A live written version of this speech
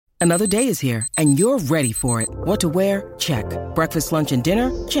Another day is here, and you're ready for it. What to wear? Check. Breakfast, lunch, and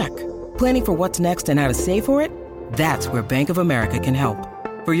dinner? Check. Planning for what's next and how to save for it? That's where Bank of America can help.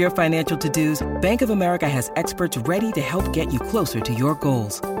 For your financial to-dos, Bank of America has experts ready to help get you closer to your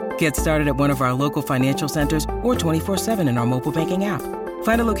goals. Get started at one of our local financial centers or 24/7 in our mobile banking app.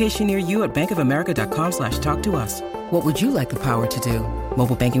 Find a location near you at bankofamerica.com/talktous. What would you like the power to do?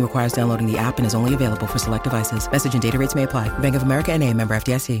 Mobile banking requires downloading the app and is only available for select devices. Message and data rates may apply. Bank of America N.A., member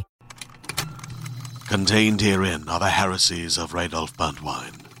FDIC. Contained herein are the heresies of Radolf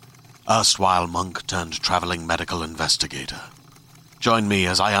Burntwine, erstwhile monk turned traveling medical investigator. Join me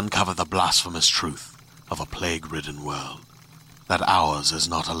as I uncover the blasphemous truth of a plague-ridden world, that ours is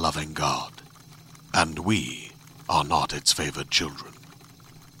not a loving God, and we are not its favored children.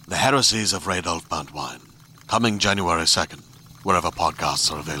 The heresies of Radolf Burntwine, coming January 2nd, wherever podcasts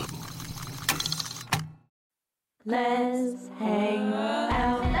are available. Let's hang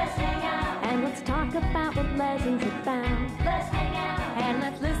out. Let's hang out. And let's talk about what lesbians have found. Let's hang out. And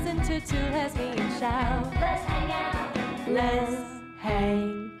let's listen to two lesbians shout. Let's hang out. Let's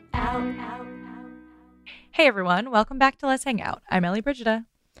hang out. Hey everyone, welcome back to Let's Hang Out. I'm Ellie Brigida.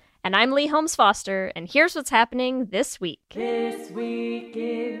 And I'm Lee Holmes Foster, and here's what's happening this week. This week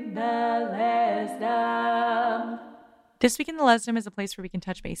in the Lesdom. This Week in the Lesdom is a place where we can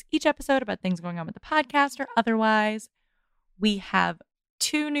touch base each episode about things going on with the podcast or otherwise. We have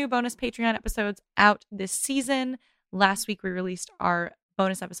 2 new bonus Patreon episodes out this season. Last week we released our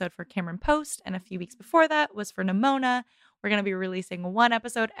bonus episode for Cameron Post, and a few weeks before that was for Nimona. We're going to be releasing 1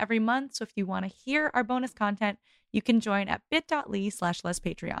 episode every month, so if you want to hear our bonus content, you can join at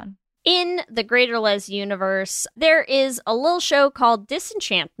bit.ly/lespatreon. In the Greater Les universe, there is a little show called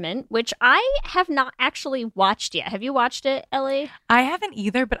Disenchantment, which I have not actually watched yet. Have you watched it, Ellie? I haven't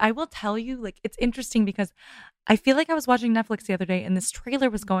either, but I will tell you, it's interesting because I feel like I was watching Netflix the other day and this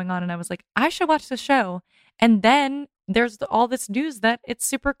trailer was going on and I was like, I should watch the show. And then there's all this news that it's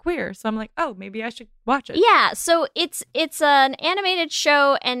super queer. So I'm like, oh, maybe I should watch it. Yeah, so it's an animated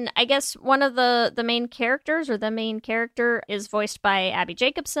show, and I guess one of the main characters, or the main character, is voiced by Abby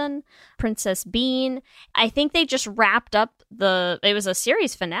Jacobson, Princess Bean. I think they just wrapped up it was a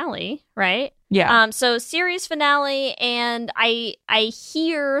series finale, right? Yeah. So series finale, and I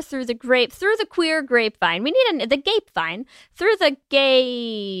hear through the queer grapevine. We need the gapevine. Through the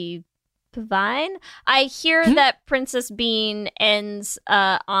gay Vine, I hear that Princess Bean ends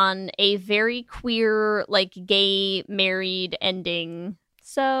on a very queer, gay married ending.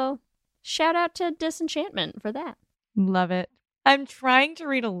 So, shout out to Disenchantment for that. Love it. I'm trying to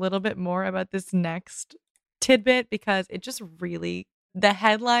read a little bit more about this next tidbit because it just the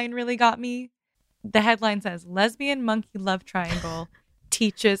headline really got me. The headline says, Lesbian Monkey Love Triangle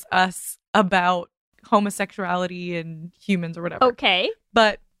teaches us about homosexuality and humans or whatever. Okay.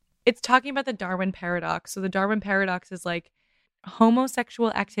 But it's talking about the Darwin paradox. So the Darwin paradox is homosexual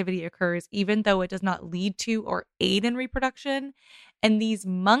activity occurs even though it does not lead to or aid in reproduction. And these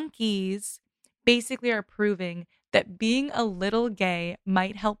monkeys basically are proving that being a little gay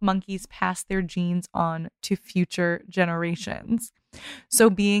might help monkeys pass their genes on to future generations.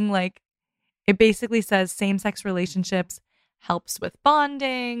 So being it basically says same-sex relationships helps with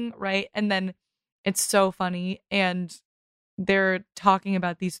bonding, right? And then it's so funny. And they're talking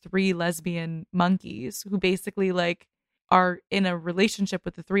about these 3 lesbian monkeys who basically are in a relationship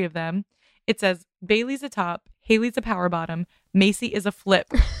with the 3 of them. It says Bailey's a top, Haley's a power bottom, Macy is a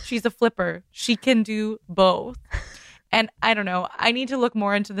flip. She's a flipper. She can do both. And I don't know. I need to look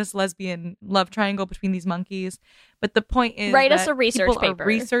more into this lesbian love triangle between these monkeys. But the point is, write us a research people paper. Are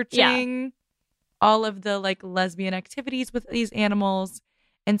researching all of the lesbian activities with these animals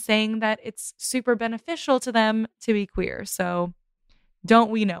and saying that it's super beneficial to them to be queer. So don't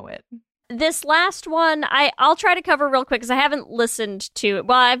we know it? This last one, I'll try to cover real quick because I haven't listened to it.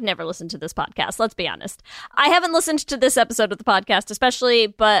 Well, I've never listened to this podcast, let's be honest. I haven't listened to this episode of the podcast especially,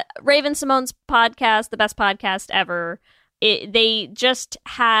 but Raven Simone's podcast, the best podcast ever, they just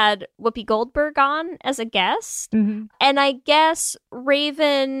had Whoopi Goldberg on as a guest. Mm-hmm. And I guess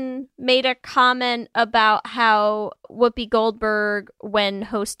Raven made a comment about how Whoopi Goldberg, when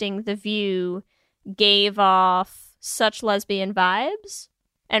hosting The View, gave off such lesbian vibes.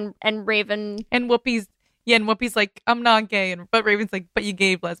 And Raven... And Whoopi's like, I'm not gay. But Raven's like, but you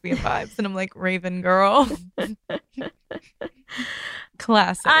gave lesbian vibes. And I'm like, Raven girl.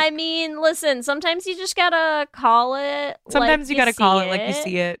 Classic. I mean, listen, sometimes you just gotta call it. Sometimes you gotta call it like you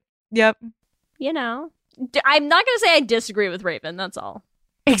see it. Yep. You know, I'm not gonna say I disagree with Raven. That's all.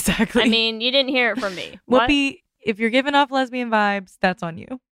 Exactly. I mean, you didn't hear it from me. Whoopi, if you're giving off lesbian vibes, that's on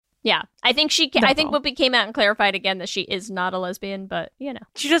you. Yeah, I think I think Whoopi came out and clarified again that she is not a lesbian, but you know,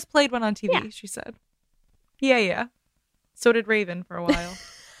 she just played one on TV. Yeah. She said, "Yeah." So did Raven for a while.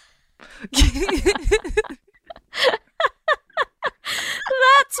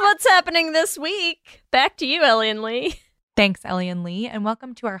 That's what's happening this week. Back to you, Ellie and Lee. Thanks, Ellie and Lee, and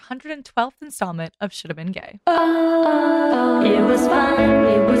welcome to our 112th installment of Should Have Been Gay. Oh, it was fun,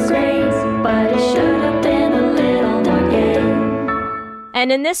 it was great, but it should have been a little more gay.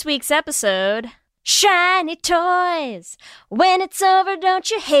 And in this week's episode, shiny toys. When it's over,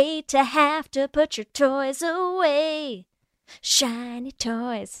 don't you hate to have to put your toys away? Shiny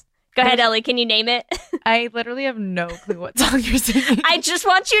toys. Go ahead, Ellie. Can you name it? I literally have no clue what song you're singing. I just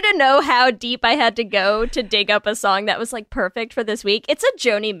want you to know how deep I had to go to dig up a song that was like perfect for this week. It's a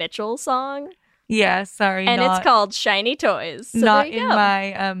Joni Mitchell song. Yeah, sorry. And it's called Shiny Toys. So not there you in go.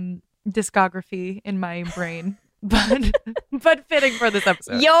 my discography in my brain, but fitting for this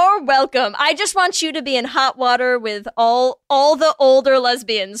episode. You're welcome. I just want you to be in hot water with all the older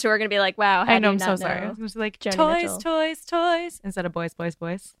lesbians who are going to be like, wow, how I know, do you I'm not so sorry. I know was like, Joni toys, Mitchell? toys, toys, instead of boys, boys,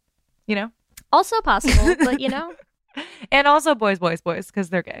 boys. You know? Also possible, but you know. And also boys, boys, boys, because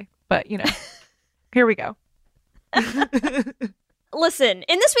they're gay. But, you know, here we go. Listen,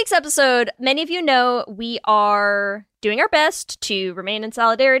 in this week's episode, many of you know we are doing our best to remain in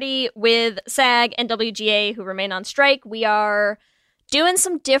solidarity with SAG and WGA who remain on strike. We are doing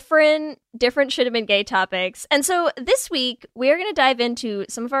some different should have been gay topics. And so this week, we are going to dive into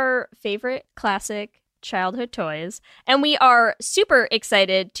some of our favorite classic childhood toys, and we are super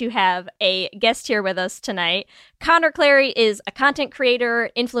excited to have a guest here with us tonight. Connor Clary is a content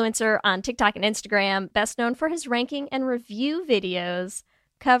creator, influencer on TikTok and Instagram, best known for his ranking and review videos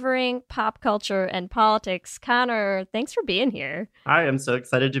covering pop culture and politics. Connor, thanks for being here. I am so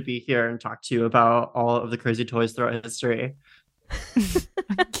excited to be here and talk to you about all of the crazy toys throughout history.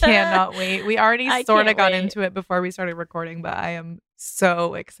 Cannot wait. We already I sort of can't got wait. into it before we started recording, but I am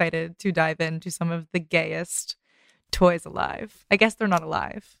so excited to dive into some of the gayest toys alive. I guess they're not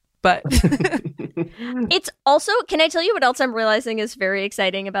alive, but It's also, can I tell you what else I'm realizing is very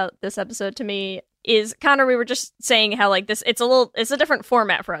exciting about this episode to me? Is Connor, we were just saying how like this, it's a different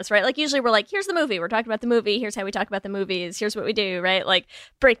format for us, right? Like usually we're like, here's the movie, we're talking about the movie, here's how we talk about the movies, here's what we do, right? Like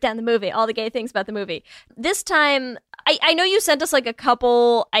break down the movie, all the gay things about the movie. This time, I know you sent us like a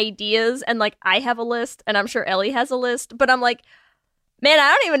couple ideas and like I have a list and I'm sure Ellie has a list, but I'm like, man, I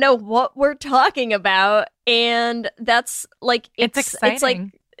don't even know what we're talking about. And that's like, it's exciting. It's like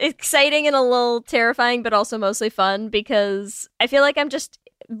exciting and a little terrifying, but also mostly fun because I feel like I'm just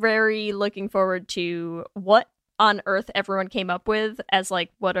very looking forward to what on earth everyone came up with as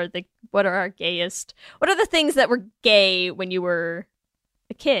like what are our gayest, what are the things that were gay when you were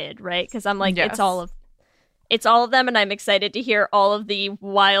a kid, right? Because I'm like, Yes. it's all of them, and I'm excited to hear all of the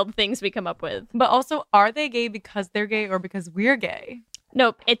wild things we come up with. but also, are they gay because they're gay or because we're gay?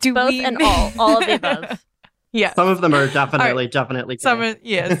 Nope, it's Do both we- and all of the above. Yeah. Some of them are definitely gay. Some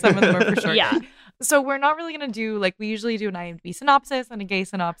of them are for sure. Yeah. So we're not really going to do, like, we usually do an IMDb synopsis and a gay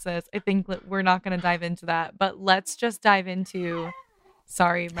synopsis. I think that we're not going to dive into that, but let's just dive into,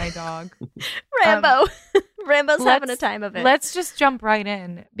 sorry, my dog. Rambo. Rambo's having a let's- time of it. Let's just jump right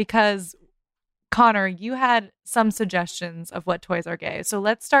in because, Connor, you had some suggestions of what toys are gay. So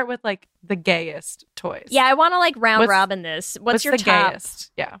let's start with, like, the gayest toys. Yeah, I want to like round What's- robin this. What's your the top?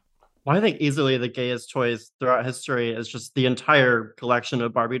 gayest? Yeah. Well, I think easily the gayest toys throughout history is just the entire collection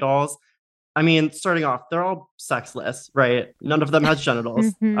of Barbie dolls. I mean, starting off, they're all sexless, right? None of them has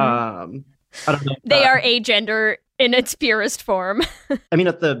genitals. Mhm. I don't know. if They that- are agender in its purest form. I mean,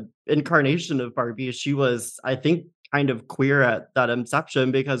 at the incarnation of Barbie, she was, I think, kind of queer at that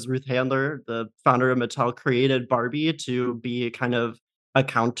inception because Ruth Handler, the founder of Mattel, created Barbie to be kind of a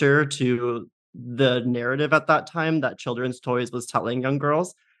counter to the narrative at that time that children's toys was telling young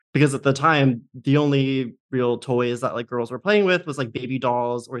girls. Because at the time, the only real toys that like girls were playing with was like baby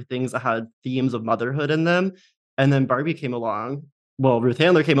dolls or things that had themes of motherhood in them. And then Barbie came along. Well, Ruth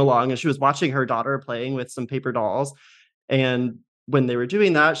Handler came along and she was watching her daughter playing with some paper dolls. And when they were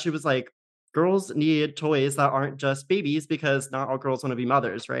doing that, she was like, girls need toys that aren't just babies because not all girls want to be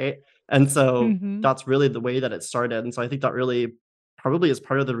mothers, right? And so Mhm. that's really the way that it started. And so I think that really probably is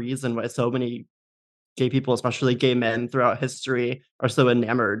part of the reason why so many gay people, especially gay men throughout history, are so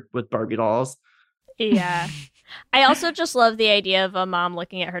enamored with Barbie dolls. Yeah. I also just love the idea of a mom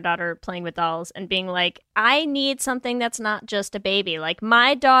looking at her daughter playing with dolls and being like, I need something that's not just a baby. Like,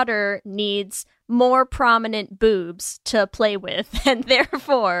 my daughter needs more prominent boobs to play with, and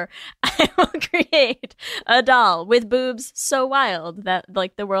therefore I will create a doll with boobs so wild that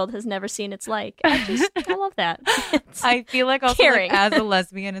like the world has never seen its like. I love that. I feel like also caring. like, as a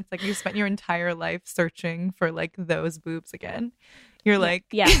lesbian, it's like you spent your entire life searching for like those boobs again. You're like,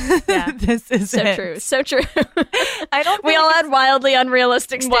 yeah. this is So true. So true. I don't. We all had wildly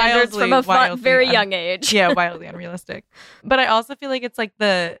unrealistic standards from a very young age. Yeah, wildly unrealistic. But I also feel like it's like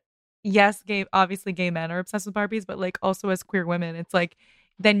obviously gay men are obsessed with Barbies, but like also as queer women, it's like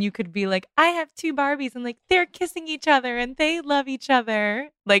then you could be like, I have 2 Barbies and like they're kissing each other and they love each other.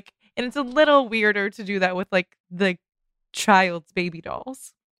 Like, and it's a little weirder to do that with like the child's baby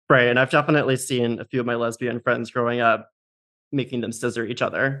dolls. Right. And I've definitely seen a few of my lesbian friends growing up making them scissor each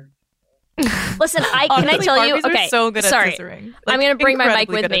other. Listen, can I tell you? Barbies are Okay, so good at sorry. scissoring. Like, I'm going to bring my mic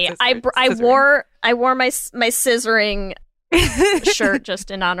incredibly with good me. at I scissoring. wore my scissoring shirt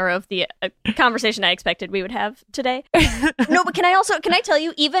just in honor of the conversation I expected we would have today. No, but can I tell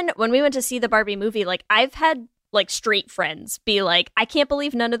you, even when we went to see the Barbie movie, like I've had like straight friends be like, I can't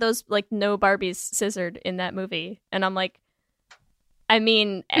believe none of those, like no Barbies scissored in that movie. And I'm like, I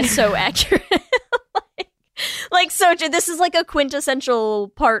mean, so accurate. So this is like a quintessential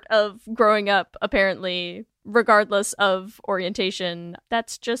part of growing up, apparently, regardless of orientation.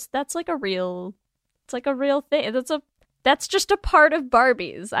 That's like a real thing. That's just a part of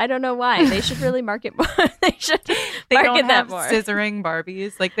Barbies. I don't know why. They should really market more. They don't that have more. scissoring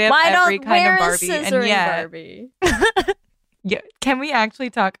Barbies. Like they have every kind of Barbie. And yet, Barbie? yeah. Can we actually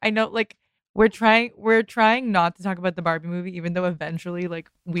talk? I know, like we're trying not to talk about the Barbie movie, even though eventually, like,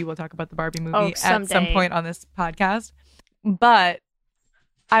 we will talk about the Barbie movie at some point on this podcast. But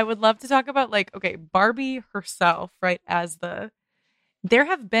I would love to talk about, like, okay, Barbie herself, right? There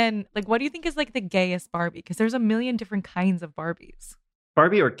have been, like, what do you think is like the gayest Barbie? Because there's a million different kinds of Barbies.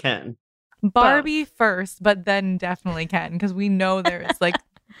 Barbie or Ken? Barbie first, but then definitely Ken, because we know there's like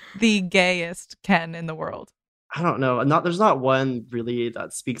the gayest Ken in the world. I don't know. There's not one really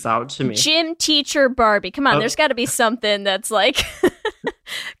that speaks out to me. Gym teacher Barbie. Come on, there's got to be something that's like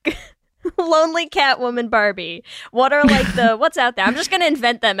lonely Catwoman Barbie. What are like what's out there? I'm just going to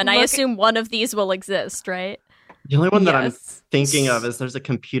invent them, and I assume one of these will exist, right? The only one that I'm thinking of is there's a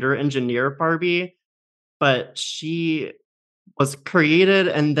computer engineer Barbie, but she was created,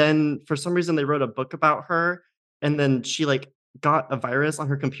 and then for some reason they wrote a book about her, and then she like got a virus on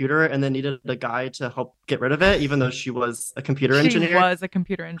her computer and then needed a guy to help get rid of it, even though she was a computer engineer. She was a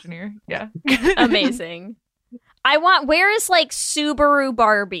computer engineer. Yeah. Amazing. Where is like Subaru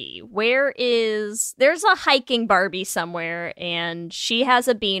Barbie? There's a hiking Barbie somewhere and she has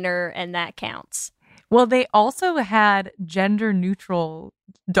a beaner and that counts. Well, they also had gender neutral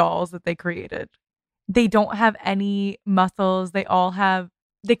dolls that they created. They don't have any muscles. They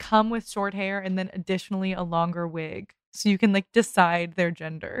come with short hair and then additionally a longer wig. So you can like decide their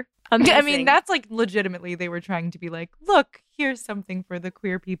gender. Amazing. I mean, that's like legitimately they were trying to be like, look, here's something for the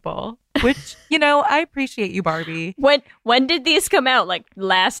queer people, which, I appreciate you, Barbie. When did these come out? Like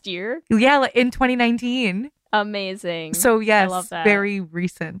last year? Yeah, like in 2019. Amazing. So yes, I love that. Very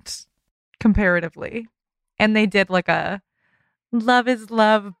recent comparatively. And they did like a love is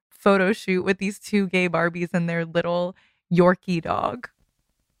love photo shoot with these 2 gay Barbies and their little Yorkie dog.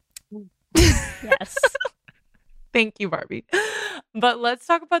 Yes. Thank you, Barbie. But let's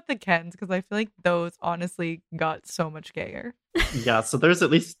talk about the Kens, because I feel like those honestly got so much gayer. Yeah, so there's at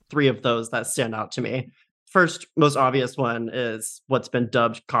least 3 of those that stand out to me. First, most obvious one is what's been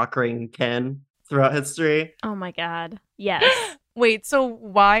dubbed cock-ring Ken throughout history. Oh my god. Yes. Wait, so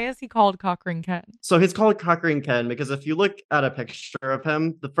why is he called cock-ring Ken? So he's called cock-ring Ken because if you look at a picture of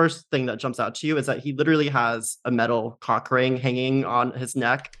him, the first thing that jumps out to you is that he literally has a metal cock ring hanging on his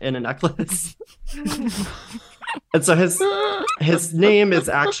neck in a necklace. And so his name is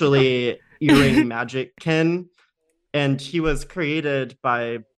actually Earring Magic Ken, and he was created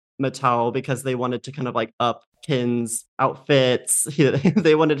by Mattel because they wanted to kind of like up Ken's outfits.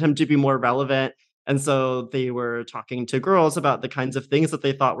 They wanted him to be more relevant, and so they were talking to girls about the kinds of things that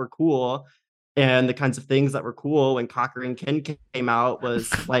they thought were cool, and the kinds of things that were cool when Cocker & Ken came out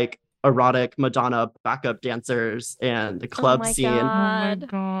was like erotic Madonna backup dancers and the club scene. God. Oh my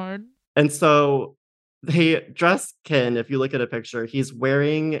god. And so they dress Ken, if you look at a picture, he's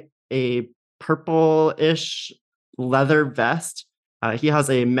wearing a purple-ish leather vest. He has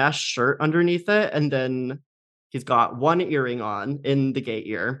a mesh shirt underneath it, and then he's got one earring on in the gay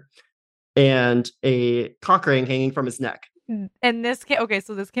ear and a cock ring hanging from his neck. And this came out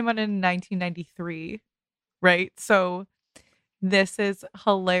in 1993, right? So this is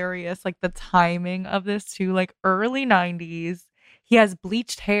hilarious. Like the timing of this too, like early 90s. He has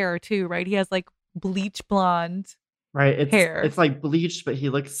bleached hair too, right? He has like bleach blonde right. hair. It's like bleached, but he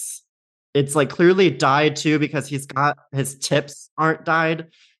looks it's like clearly dyed too because he's got his tips aren't dyed.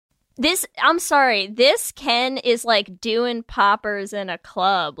 I'm sorry, this Ken is like doing poppers in a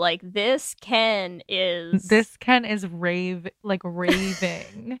club. Like this Ken is raving.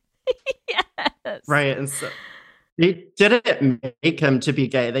 Yes. Right. And so they didn't make him to be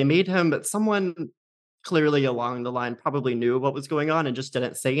gay. They made him, but someone clearly along the line probably knew what was going on and just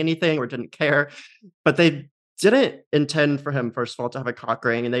didn't say anything or didn't care. But they didn't intend for him, first of all, to have a cock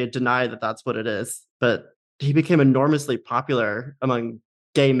ring, and they deny that that's what it is. But he became enormously popular among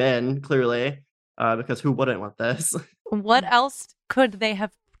gay men, clearly, because who wouldn't want this? What else could they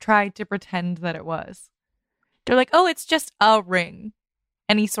have tried to pretend that it was? They're like, oh, it's just a ring.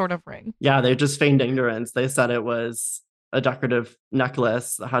 Any sort of ring. Yeah, they just feigned ignorance. They said it was a decorative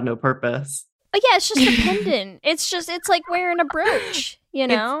necklace that had no purpose. Oh yeah, it's just a pendant. It's like wearing a brooch, you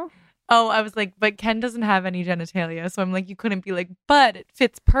know? I was like, but Ken doesn't have any genitalia. So I'm like, you couldn't be like, but it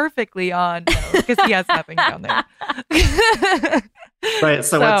fits perfectly on. No, because he has nothing down there. Right.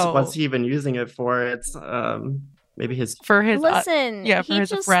 So what's he even using it for? It's maybe for his listen. For he his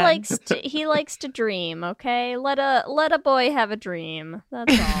just friend. likes to dream. Okay, let a boy have a dream.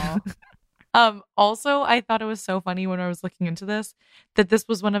 That's all. Also, I thought it was so funny when I was looking into this that this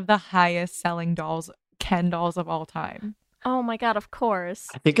was one of the highest selling Ken dolls of all time. Oh my god, of course.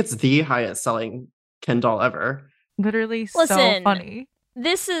 I think it's the highest selling Ken doll ever. Literally so funny.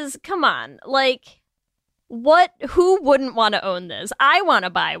 This is, come on, like, who wouldn't want to own this? I want to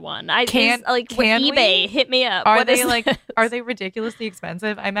buy one. eBay, hit me up. Are they ridiculously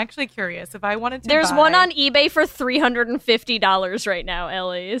expensive? I'm actually curious. If I wanted to There's one on eBay for $350 right now,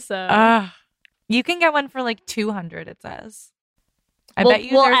 Ellie, so. You can get one for like $200, it says.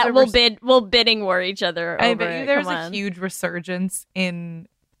 We'll bidding war each other. I bet you there's a huge resurgence in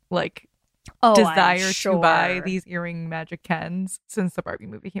desire to buy these earring magic Kens since the Barbie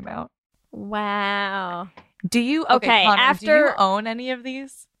movie came out. Wow. Do you Connor, do you own any of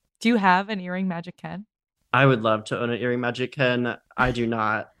these? Do you have an earring magic Ken? I would love to own an earring magic Ken. I do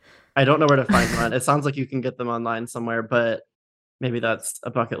not. I don't know where to find one. It sounds like you can get them online somewhere, but maybe that's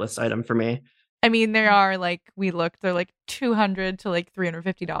a bucket list item for me. I mean, there are they're like $200 to like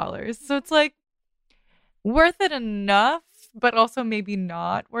 $350. So it's like worth it enough, but also maybe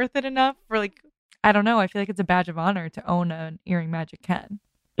not worth it enough for like, I don't know. I feel like it's a badge of honor to own an earring magic Ken.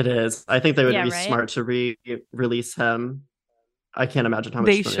 It is. I think they would be smart to release him. I can't imagine how much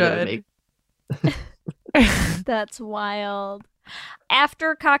they money should. they would make. That's wild.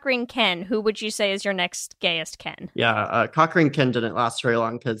 After Cockring Ken, who would you say is your next gayest Ken? Yeah, Cockring Ken didn't last very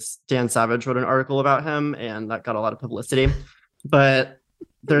long because Dan Savage wrote an article about him, and that got a lot of publicity. But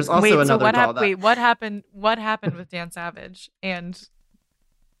there's also another doll that... what happened with Dan Savage? And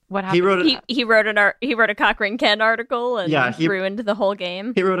what happened? He wrote a Cockring Ken article and ruined the whole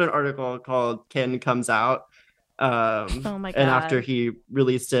game. He wrote an article called Ken Comes Out. Oh my God. And after he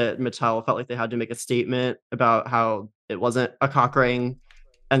released it, Mattel felt like they had to make a statement about how it wasn't a cock ring,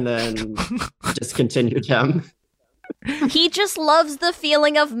 and then discontinued him. He just loves the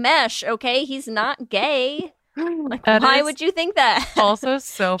feeling of mesh, okay? He's not gay. Like, why would you think that? Also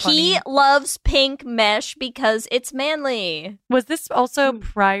so funny. He loves pink mesh because it's manly. Was this also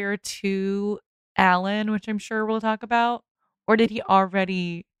prior to Alan, which I'm sure we'll talk about? Or did he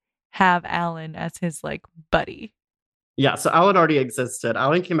already have Alan as his like buddy? Yeah, so Alan already existed.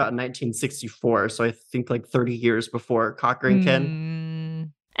 Alan came out in 1964, so I think like 30 years before Cockring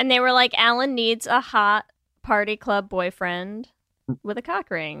Ken. And they were like, Alan needs a hot party club boyfriend with a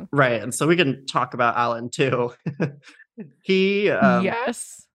cock ring. Right, and so we can talk about Alan too. He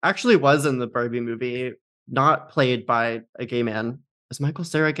actually was in the Barbie movie, not played by a gay man. Is Michael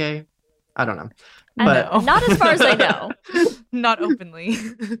Cera gay? I don't know. But not as far as I know. Not openly.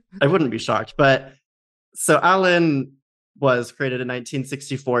 I wouldn't be shocked. But so Alan was created in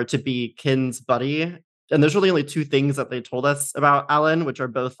 1964 to be Ken's buddy. And there's really only two things that they told us about Alan, which are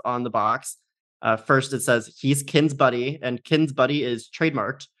both on the box. First, it says he's Ken's buddy, and Ken's buddy is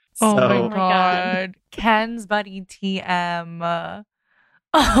trademarked. Oh my God. Ken's buddy TM.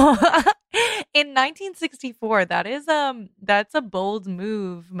 In 1964, that's a bold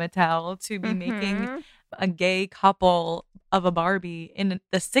move, Mattel, to be making a gay couple of a Barbie in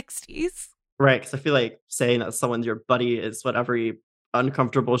the 60s. Right, because I feel like saying that someone's your buddy is what every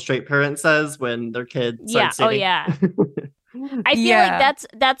uncomfortable straight parent says when their kid starts dating. Oh yeah. I feel like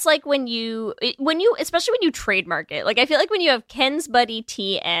that's like when you especially when you trademark it. Like I feel like when you have Ken's buddy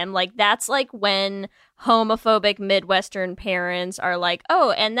TM, like that's like when homophobic Midwestern parents are like,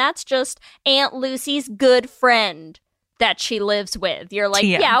 oh, and that's just Aunt Lucy's good friend. that she lives with. You're like,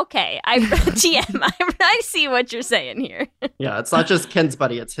 TM. yeah, okay. TM. I see what you're saying here. Yeah, it's not just Ken's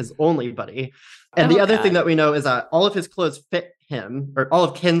buddy, it's his only buddy. And the Oh, other God. thing that we know is that all of his clothes fit him, or all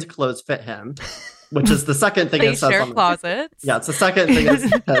of Ken's clothes fit him, which is the second thing They it says share on the closets. Yeah, it's the second thing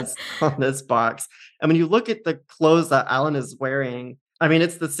it says on this box. And when you look at the clothes that Alan is wearing, I mean,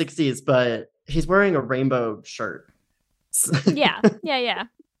 it's the 60s, but he's wearing a rainbow shirt. Yeah.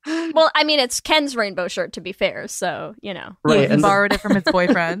 Well, I mean, it's Ken's rainbow shirt, to be fair. So, you know. Right. Yeah, he And borrowed it from his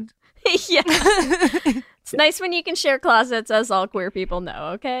boyfriend. Yeah. It's nice when you can share closets, as all queer people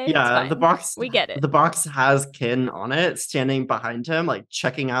know, okay? It's yeah, fine. the box. We get it. The box has Ken on it, standing behind him, like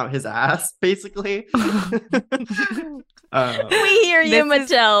checking out his ass, basically. We hear you, This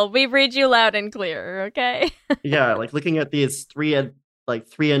is- Mattel. We read you loud and clear, okay? Yeah, like looking at these 3-inch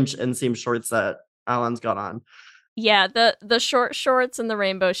inseam shorts that Alan's got on. Yeah, the short shorts and the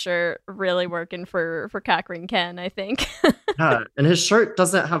rainbow shirt really working for Cockring Ken, I think. Yeah, and his shirt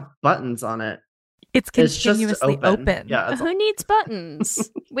doesn't have buttons on it. It's It's just continuously open. Yeah, Who needs buttons?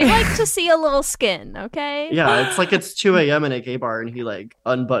 We like to see a little skin, okay? yeah, it's like it's 2 a.m. in a gay bar, and he like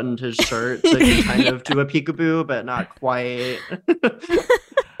unbuttoned his shirt to kind of do a peekaboo, but not quite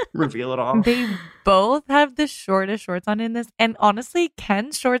reveal it all. They both have the shortest shorts on in this. And honestly,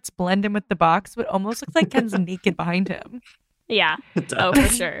 Ken's shorts blend in with the box, but almost looks like Ken's naked behind him. Yeah. It Oh, does.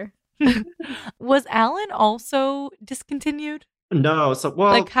 for sure. Was Alan also discontinued? No, so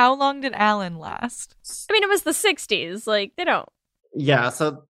well, Like, how long did Alan last? I mean, it was the 60s. Like, they don't. yeah,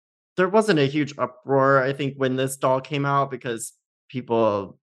 so there wasn't a huge uproar, I think, when this doll came out because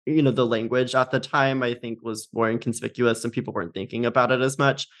people, the language at the time, I think, was more inconspicuous and people weren't thinking about it as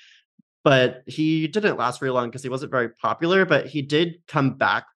much. But he didn't last very long because he wasn't very popular, but he did come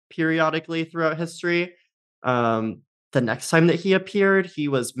back periodically throughout history. The next time that he appeared, he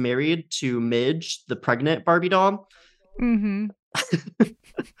was married to Midge, the pregnant Barbie doll. Mm-hmm.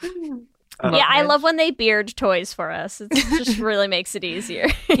 Yeah, I love when they beard toys for us. It just really makes it easier.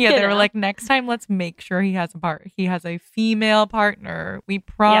 Yeah, you they were know? like, next time, let's make sure he has a female partner. We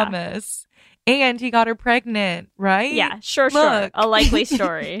promise. And he got her pregnant, right? Yeah, sure. Look. A likely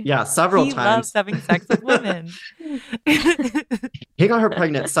story. Yeah, several He times. loves having sex with women. He got her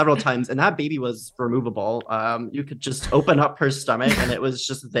pregnant several times, and that baby was removable. You could just open up her stomach, and it was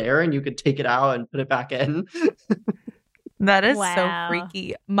just there, and you could take it out and put it back in. That is Wow. so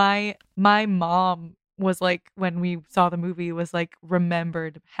freaky. My mom was like, when we saw the movie, was like,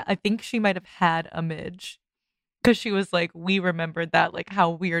 remembered. I think she might have had a midge. Because she was like, we remembered that, like, how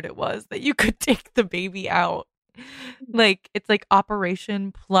weird it was that you could take the baby out. Like, it's like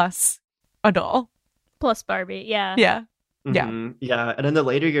Operation plus a doll. Plus Barbie. Yeah. Yeah. Yeah. Mhm. Yeah. And in the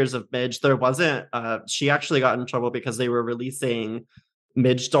later years of Midge, there wasn't, she actually got in trouble because they were releasing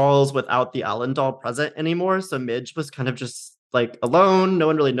Midge dolls without the Alan doll present anymore. So Midge was kind of just like alone. No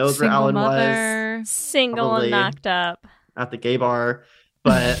one really knows where Single Alan was mother. Single Probably. and knocked up. at the gay bar.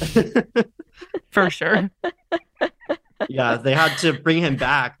 But For sure. yeah, they had to bring him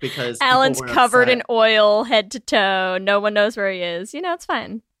back because people Alan's were covered in upset. oil head to toe. No one knows where he is. It's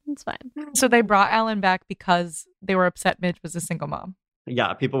fine. It's fine. So they brought Alan back because they were upset Midge was a single mom.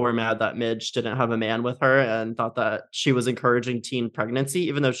 Yeah, people were mad that Midge didn't have a man with her and thought that she was encouraging teen pregnancy,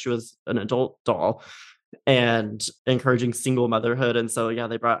 even though she was an adult doll, and encouraging single motherhood. And so, yeah,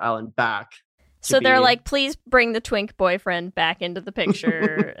 they brought Alan back. So they're be- like, please bring the twink boyfriend back into the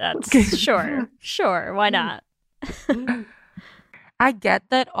picture. That's sure. Why not? I get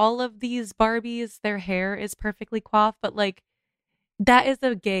that all of these Barbies, their hair is perfectly coiffed, but like, that is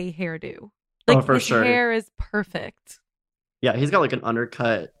a gay hairdo. Like, for his sure. hair is perfect. Yeah, he's got like an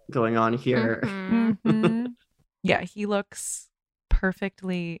undercut going on here. Mhm. Mhm. Yeah, he looks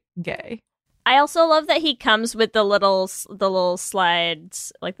perfectly gay. I also love that he comes with the little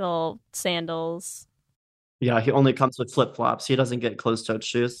slides, like the little sandals. Yeah, he only comes with flip flops. He doesn't get closed-toed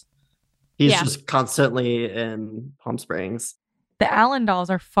shoes. He's Yeah. just constantly in Palm Springs. The Allen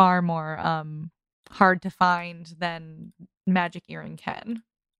dolls are far more hard to find than Magic Earring Ken.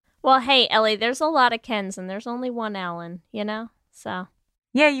 Well, hey, Ellie, there's a lot of Kens and there's only one Alan, So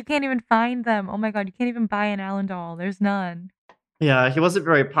Yeah, you can't even find them. Oh my god, you can't even buy an Allen doll. There's none. Yeah, he wasn't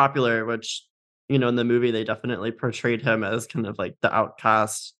very popular, which, in the movie, they definitely portrayed him as kind of like the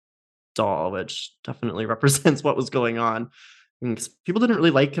outcast doll, which definitely represents what was going on. And people didn't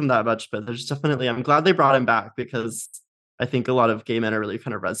really like him that much, but there's definitely, I'm glad they brought him back because I think a lot of gay men are really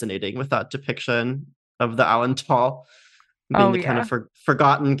kind of resonating with that depiction of the Alan doll being Oh, the kind yeah. of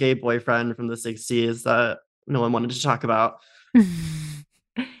forgotten gay boyfriend from the 60s that no one wanted to talk about.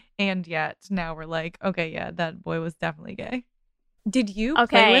 And yet, now we're like, okay, yeah, that boy was definitely gay. Did you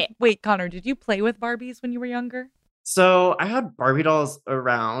Okay. play with... Wait, Connor, did you play with Barbies when you were younger? So I had Barbie dolls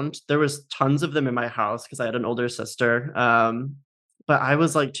around. There was tons of them in my house because I had an older sister. But I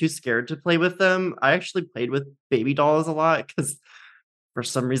was like too scared to play with them. I actually played with baby dolls a lot because for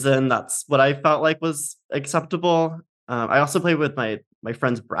some reason that's what I felt like was acceptable. I also played with my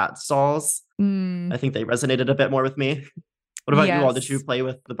friend's Bratz dolls. I think they resonated a bit more with me. What about you all? Did you Yes. play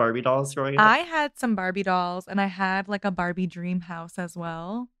with the Barbie dolls growing up? I had some Barbie dolls and I had like a Barbie dream house as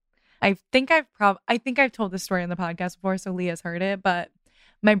well. I think I've told this story on the podcast before, so Leah's heard it, but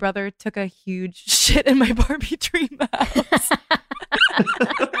my brother took a huge shit in my Barbie dream house.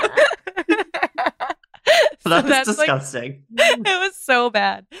 So that's like, disgusting. it was so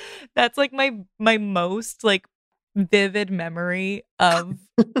bad. That's like my most like vivid memory of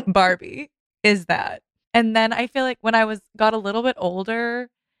Barbie is that. And then I feel like when I got a little bit older,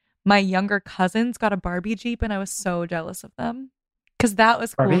 my younger cousins got a Barbie Jeep and I was so jealous of them. Because that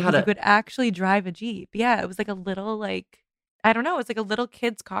was cool. Barbie had You could actually drive a Jeep. Yeah, it was like a little like I don't know, it was like a little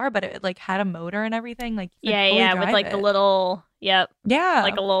kid's car, but it like had a motor and everything. Like you could fully Yeah, drive with like it. the little, yep, Yeah.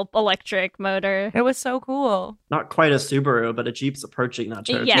 like a little electric motor. It was so cool. Not quite a Subaru, but a Jeep's approaching that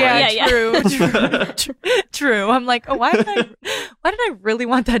territory. Yeah. True. True. I'm like, oh, why did I really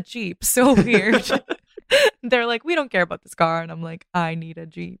want that Jeep? So weird. They're like, we don't care about this car. And I'm like, I need a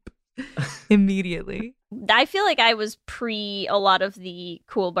Jeep immediately. I feel like I was pre a lot of the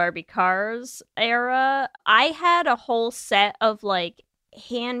cool Barbie cars era. I had a whole set of like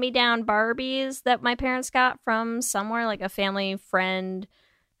hand-me-down Barbies that my parents got from somewhere, like a family friend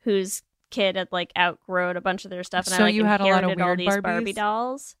whose kid had like outgrown a bunch of their stuff, and So I like you had a lot of inherited all weird these Barbies? Barbie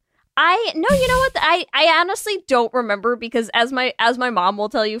dolls. You know what? I honestly don't remember because as my mom will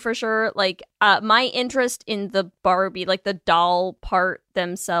tell you for sure, like my interest in the Barbie, like the doll part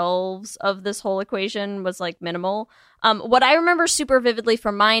themselves of this whole equation was like minimal. What I remember super vividly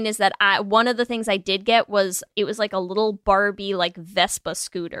from mine is that one of the things I did get was it was like a little Barbie like Vespa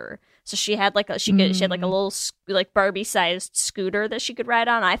scooter. So she had like she had like a little like Barbie sized scooter that she could ride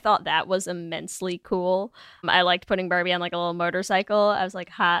on. I thought that was immensely cool. I liked putting Barbie on like a little motorcycle. I was like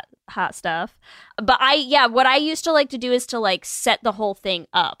hot stuff. But what I used to like to do is to like set the whole thing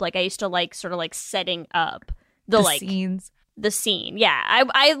up. Like I used to like sort of like setting up the like scenes. The scene. Yeah.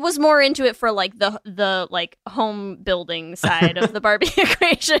 I was more into it for like the like home building side of the Barbie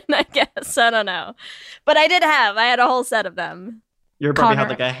equation, I guess. I don't know. But I had a whole set of them. Your Barbie Connor. had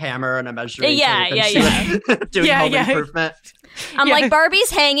like a hammer and a measuring Yeah, tape. yeah, and she was doing home improvement. I'm Yeah. like,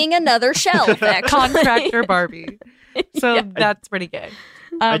 Barbie's hanging another shelf, actually. Contractor Barbie. So that's pretty good.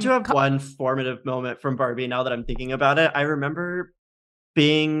 I do have one formative moment from Barbie now that I'm thinking about it. I remember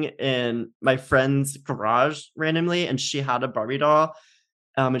being in my friend's garage randomly and she had a Barbie doll.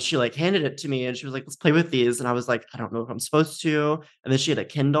 And she like handed it to me and she was like, let's play with these. And I was like, I don't know if I'm supposed to. And then she had a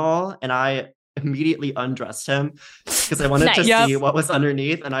Ken doll and I immediately undressed him because I wanted to Nice. see what was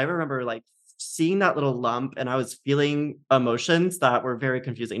underneath. And I remember like seeing that little lump and I was feeling emotions that were very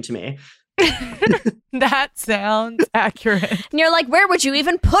confusing to me. That sounds accurate. And you're like, where would you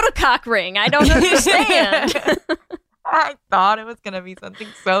even put a cock ring? I don't understand. I thought it was going to be something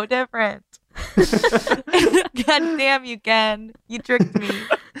so different. God damn you, Ken. You tricked me.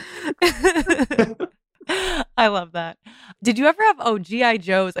 I love that. Did you ever have G.I.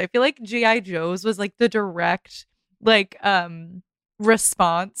 Joes? I feel like G.I. Joes was like the direct like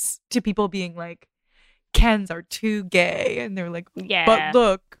response to people being like, Kens are too gay. And they're like, Yeah. but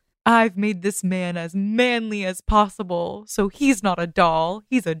look, I've made this man as manly as possible. So he's not a doll.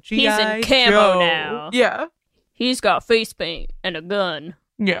 He's a G.I. He's in camo Joe. now. Yeah. He's got face paint and a gun.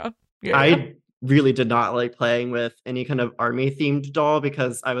 Yeah. I really did not like playing with any kind of army themed doll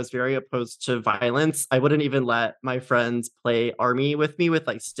because I was very opposed to violence. I wouldn't even let my friends play army with me with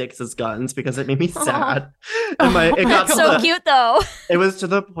like sticks as guns because it made me sad. And it got That's so cute, though. It was to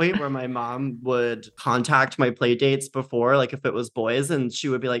the point where my mom would contact my play dates before, like if it was boys, and she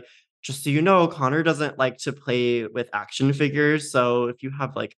would be like, just so you know, Connor doesn't like to play with action figures. So if you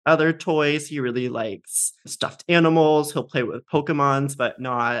have like other toys, he really likes stuffed animals. He'll play with Pokemons, but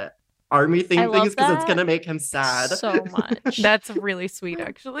not army themed things because it's gonna make him sad. So much. That's really sweet,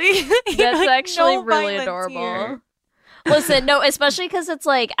 actually. That's Like, actually no really violence adorable. here. Listen, no, especially because it's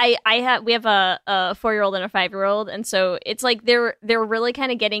like we have a 4-year-old and a 5-year-old, and so it's like they're really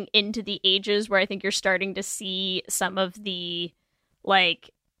kind of getting into the ages where I think you're starting to see some of the little,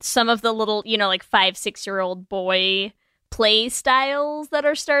 like 5-6-year-old boy play styles that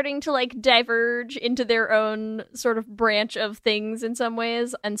are starting to like diverge into their own sort of branch of things in some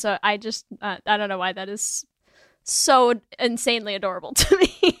ways. And so I just I don't know why that is so insanely adorable to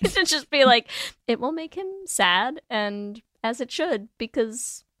me to just be like, it will make him sad, and as it should,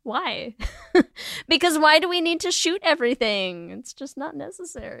 because Why? Because why do we need to shoot everything? It's just not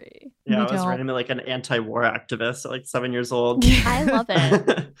necessary. Yeah, We I was don't. randomly like an anti-war activist at like 7 years old. I love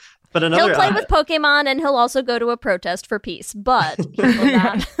it. But another He'll play with Pokemon and he'll also go to a protest for peace, but he will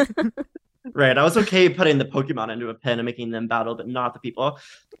not. right, I was okay putting the Pokemon into a pen and making them battle, but not the people.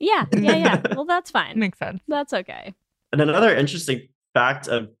 Yeah. Well, that's fine. Makes sense. That's okay. And another interesting fact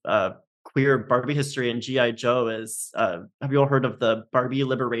of queer Barbie history and G.I. Joe is, have you all heard of the Barbie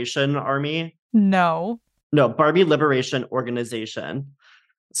Liberation Army? No. No, Barbie Liberation Organization.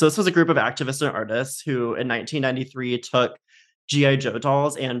 So this was a group of activists and artists who in 1993 took G.I. Joe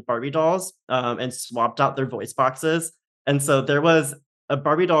dolls and Barbie dolls and swapped out their voice boxes. And so there was a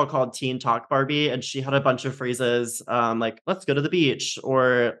Barbie doll called Teen Talk Barbie, and she had a bunch of phrases like, let's go to the beach,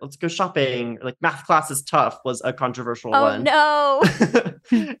 or let's go shopping, like math class is tough was a controversial one. Oh,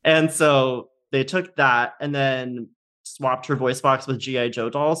 no. And so they took that and then swapped her voice box with G.I. Joe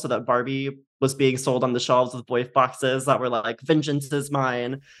doll so that Barbie was being sold on the shelves with voice boxes that were like, vengeance is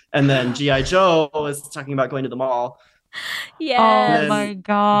mine. And then G.I. Joe was talking about going to the mall. Yes. Oh my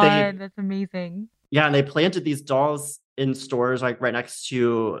God. That's amazing. Yeah, and they planted these dolls in stores like right next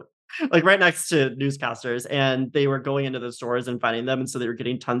to newscasters, and they were going into the stores and finding them, and so they were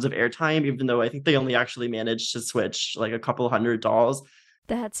getting tons of airtime, even though I think they only actually managed to switch like a couple hundred dolls.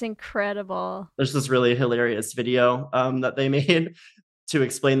 That's incredible. There's this really hilarious video that they made to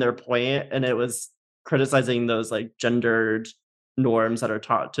explain their point, and it was criticizing those like gendered norms that are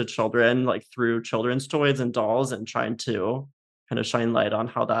taught to children like through children's toys and dolls, and trying to kind of shine light on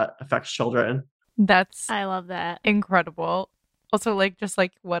how that affects children. I love that. Incredible. Also, like, just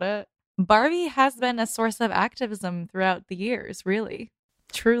like Barbie has been a source of activism throughout the years, really.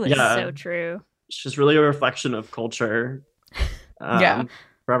 Truly. Yeah. So true. She's really a reflection of culture. Yeah.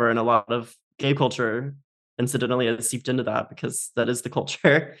 Forever, and a lot of gay culture incidentally has seeped into that because that is the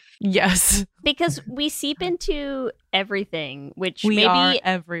culture. Yes. Because we seep into everything, which We maybe are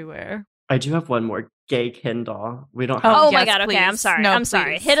everywhere. I do have one more gay Ken doll. We don't have. Oh my yes, God. Okay, I'm please. sorry. No, I'm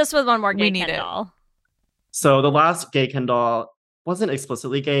sorry. please. Hit us with one more We gay need Ken it. doll. So the last gay Ken doll wasn't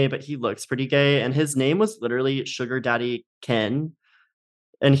explicitly gay, but he looks pretty gay, and his name was literally Sugar Daddy Ken,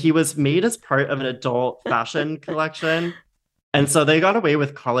 and he was made as part of an adult fashion collection. And so they got away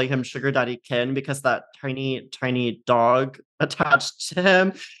with calling him Sugar Daddy Ken because that tiny dog attached to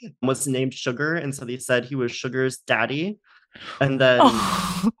him was named Sugar, and so they said he was Sugar's daddy, and then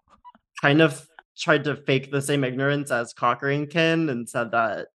kind of tried to fake the same ignorance as Cockering Ken and said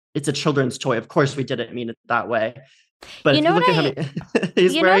that it's a children's toy. Of course, we didn't mean it that way. But You if know you look what at him,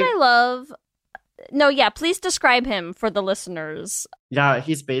 he's You wearing. know what I love? No, yeah, please describe him for the listeners. Yeah,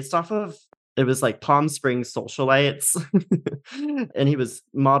 he's based off of. It was like Palm Springs socialites, and he was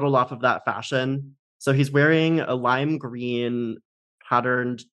modeled off of that fashion. So he's wearing a lime green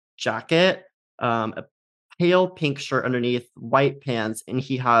patterned jacket, a pale pink shirt underneath, white pants, and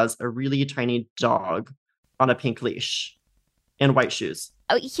he has a really tiny dog on a pink leash and white shoes.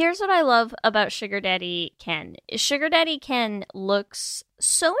 Oh, here's what I love about Sugar Daddy Ken. Sugar Daddy Ken looks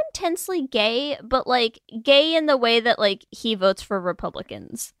so intensely gay, but like gay in the way that like he votes for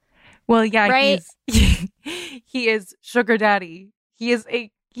Republicans. Well, yeah, Right? he is Sugar Daddy. He's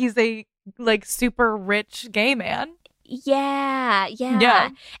a like super rich gay man. Yeah. Yeah.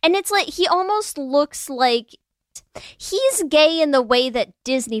 And it's like he almost looks like he's gay in the way that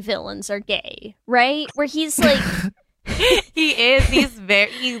Disney villains are gay, right? Where he's like He is.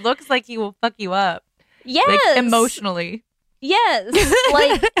 He looks like he will fuck you up. yes. Like emotionally. Yes.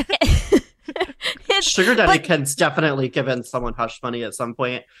 Like Sugar Daddy but- Ken's definitely given someone hush money at some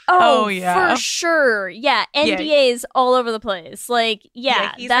point. Oh, Oh, yeah. for sure. Yeah, NDAs all over the place. Like,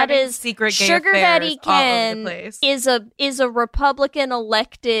 yeah, he's that having is secret gay Sugar affairs Daddy all over the Ken place. is a Republican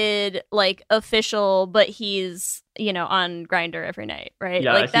elected like official, but he's on Grindr every night, right?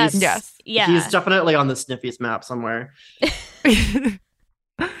 Yeah, like that's Yes. yeah. He's definitely on the Sniffies map somewhere.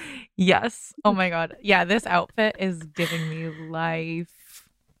 Yes. Oh my God. Yeah, this outfit is giving me life.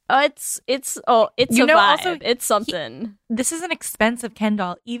 it's a You know, vibe. also, It's something. This is an expensive Ken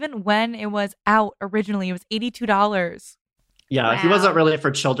doll. Even when it was out originally, it was $82. Yeah, he Wow. wasn't really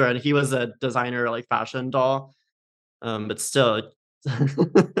for children. He was a designer, like fashion doll. But still,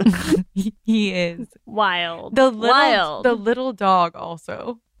 He is. Wild. The Wild. little dog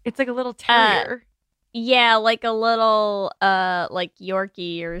also. It's like a little terrier. Yeah, like a little like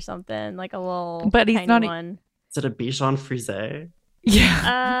Yorkie or something, like a little But he's tiny not one. is it a Bichon Frise?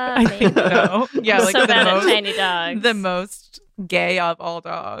 Yeah. I think maybe. so. Yeah, like So the bad at most, tiny dogs. the most gay of all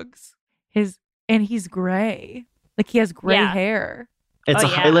dogs. And he's gray. Like he has gray Yeah. hair. It's Oh, a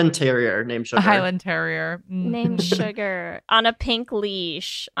yeah. Highland Terrier named Sugar. A Highland Terrier. Named Sugar on a pink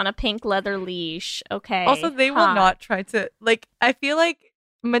leash, on a pink leather leash. Okay. Also, they will not try to, like, I feel like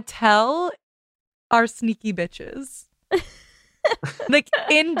Mattel are sneaky bitches. Like,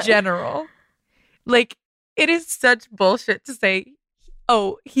 in general. Like, it is such bullshit to say,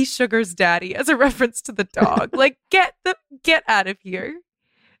 oh, he's Sugar's daddy as a reference to the dog. Like, get out of here.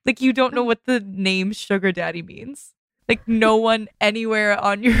 Like, you don't know what the name Sugar Daddy means. Like, no one anywhere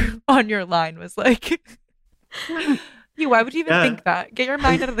on your line was like, why would you even think that? Get your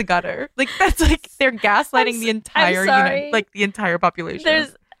mind out of the gutter. Like, that's like they're gaslighting the entire the entire population.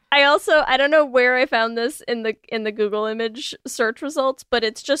 I don't know where I found this in the Google image search results, but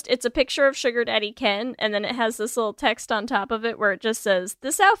it's a picture of Sugar Daddy Ken, and then it has this little text on top of it where it just says,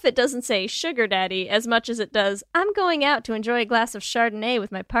 "This outfit doesn't say Sugar Daddy as much as it does, I'm going out to enjoy a glass of Chardonnay with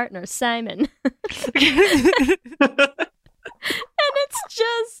my partner, Simon." And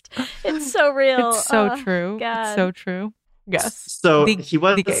it's so real. It's so true. God. It's so true. Yes. So he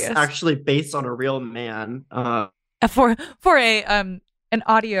was actually based on a real man. For an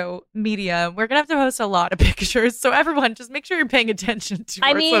audio media, we're gonna have to post a lot of pictures. So everyone, just make sure you're paying attention to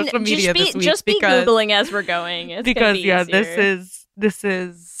our social media this week. Just be Googling as we're going. It's because easier. this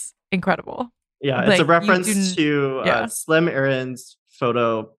is incredible. Yeah, it's a reference to Slim Aaron's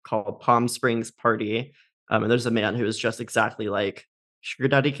photo called Palm Springs Party. And there's a man who is just exactly like Sugar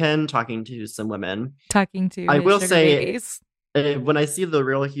Daddy Ken talking to some women. I will say, when I see the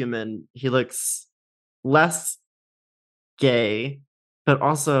real human, he looks less gay, but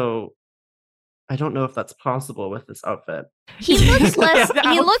also I don't know if that's possible with this outfit. He looks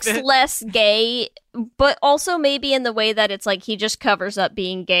less gay, but also maybe in the way that it's like he just covers up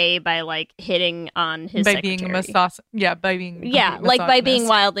being gay by like hitting on his secretary. By being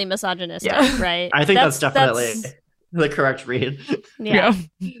wildly misogynistic, right? I think that's definitely the correct read. Yeah.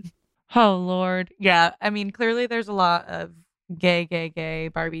 Oh Lord. Yeah. I mean, clearly there's a lot of gay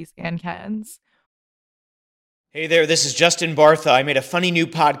Barbies and Kens. Hey there, this is Justin Bartha. I made a funny new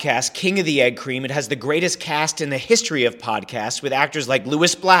podcast, King of the Egg Cream. It has the greatest cast in the history of podcasts with actors like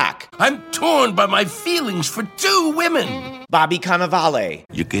Louis Black. I'm torn by my feelings for two women. Bobby Cannavale.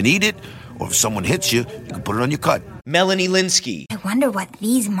 You can eat it, or if someone hits you, you can put it on your cut. Melanie Linsky. I wonder what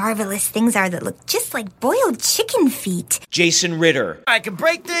these marvelous things are that look just like boiled chicken feet. Jason Ritter. I can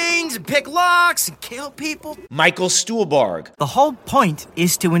break things and pick locks and kill people. Michael Stuhlbarg. The whole point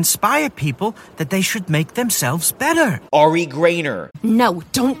is to inspire people that they should make themselves better. Ari Grainer. No,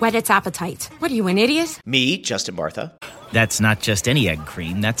 don't whet its appetite. What are you, an idiot? Me, Justin Bartha. That's not just any egg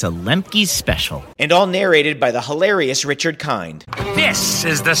cream, that's a Lemke's special. And all narrated by the hilarious Richard Kind. This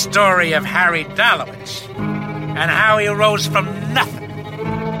is the story of Harry Dalowitz and how he rose from nothing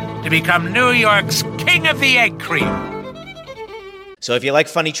to become New York's King of the Egg Cream. So if you like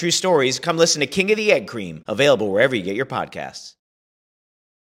funny true stories, come listen to King of the Egg Cream, available wherever you get your podcasts.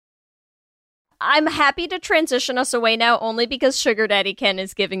 I'm happy to transition us away now only because Sugar Daddy Ken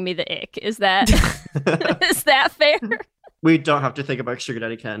is giving me the ick. Is that is that fair? We don't have to think about Sugar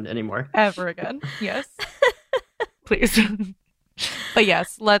Daddy Ken anymore. Ever again. Yes. Please. But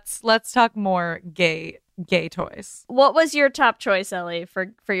yes, let's talk more gay toys. What was your top choice, Ellie,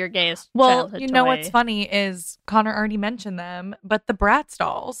 for your gayest childhood toy? What's funny is Connor already mentioned them, but the Bratz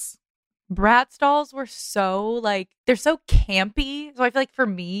dolls. Bratz dolls were so like, they're so campy. So I feel like for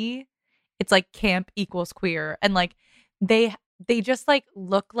me, it's like camp equals queer. And like they just like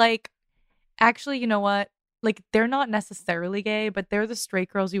look like, actually, you know what? Like they're not necessarily gay, but they're the straight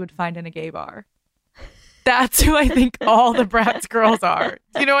girls you would find in a gay bar. That's who I think all the Bratz girls are.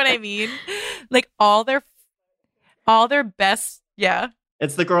 You know what I mean? Like all their best, yeah.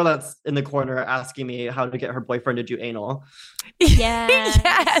 It's the girl that's in the corner asking me how to get her boyfriend to do anal. Yes.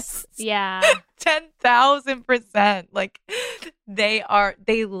 Yes. Yeah. 10,000%. Like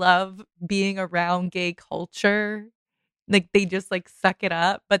they love being around gay culture. Like they just like suck it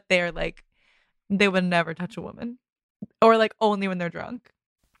up, but they're like, they would never touch a woman. Or like only when they're drunk.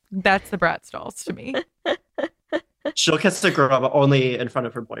 That's the Bratz dolls to me. She'll kiss a girl, but only in front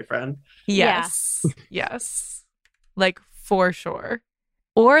of her boyfriend. Yes. Yeah. Yes. Like for sure.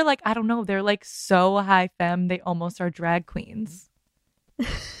 Or like, I don't know, they're like so high femme, they almost are drag queens.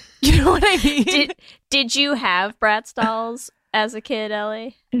 You know what I mean? Did you have Bratz dolls as a kid,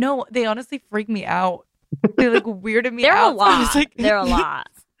 Ellie? No, they honestly freak me out. They like weirded me They're out. A lot. They're a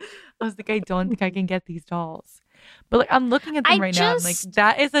lot. I was like, I don't think I can get these dolls. But like, I'm looking at them now. I'm like,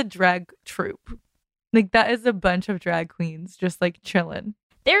 that is a drag troupe. Like, that is a bunch of drag queens just like chilling.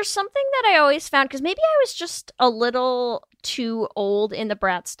 There's something that I always found, because maybe I was just a little too old in the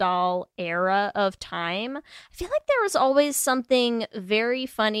Bratz doll era of time. I feel like there was always something very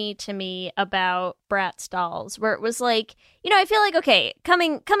funny to me about Bratz dolls, where it was like, I feel like, okay,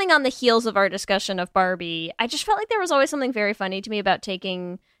 coming on the heels of our discussion of Barbie, I just felt like there was always something very funny to me about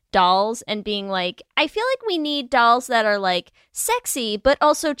taking dolls and being like, I feel like we need dolls that are like sexy but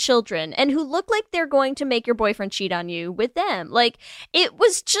also children and who look like they're going to make your boyfriend cheat on you with them. Like, it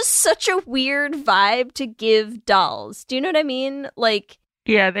was just such a weird vibe to give dolls. Do you know what I mean? Like,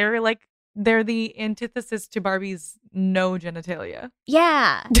 yeah, they're the antithesis to Barbie's no genitalia.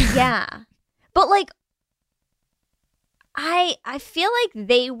 Yeah. But like, I feel like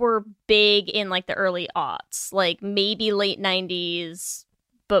they were big in like the early aughts, like maybe late 90s,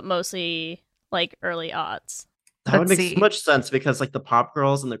 but mostly like early aughts. That would make so much sense because like the pop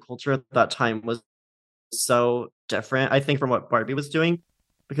girls and the culture at that time was so different, I think, from what Barbie was doing.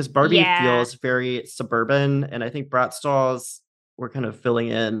 Because Barbie feels very suburban, and I think Bratz dolls were kind of filling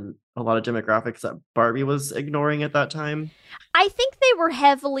in a lot of demographics that Barbie was ignoring at that time. I think they were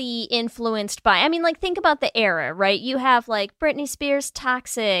heavily influenced by, I mean, like, think about the era, right? You have like Britney Spears'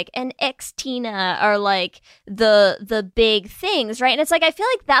 Toxic and Tina are like the big things, right? And it's like, I feel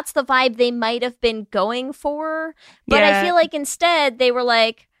like that's the vibe they might have been going for, but I feel like instead they were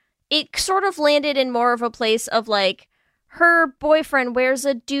like, it sort of landed in more of a place of like, her boyfriend wears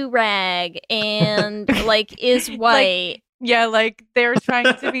a do-rag and like is white. Yeah, like they're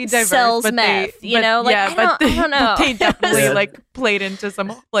trying to be diverse, sells but meth, I don't know. They definitely like played into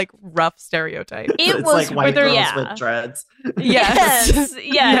some like rough stereotypes. It was like white girls with dreads. Yes.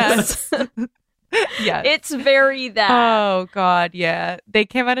 Yes. It's very that. Oh God, yeah. They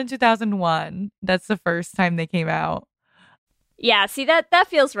came out in 2001. That's the first time they came out. Yeah, see that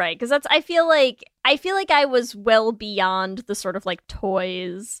feels right, because that's I feel like I was well beyond the sort of like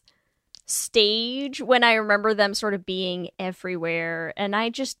toys stage when I remember them sort of being everywhere, and I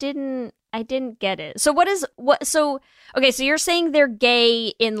just didn't get it. So so you're saying they're gay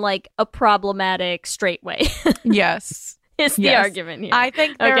in like a problematic straight way. Yes. Is the argument here. I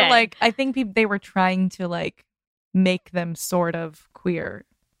think they're like, I think they were trying to like make them sort of queer.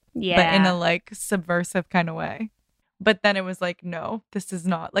 Yeah. But in a like subversive kind of way. But then it was like, no, this is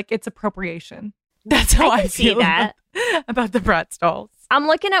not, like, it's appropriation. That's how I feel about the Bratz dolls. I'm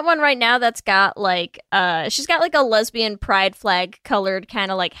looking at one right now that's got like she's got like a lesbian pride flag colored kind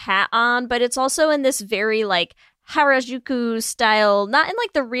of like hat on, but it's also in this very like Harajuku style, not in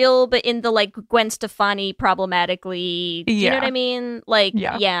like the real, but in the like Gwen Stefani problematically. Do you know what I mean? Like,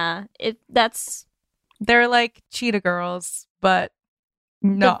 they're like cheetah girls, but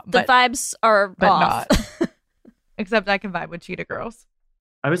no, the vibes are off. Not. Except I can vibe with cheetah girls.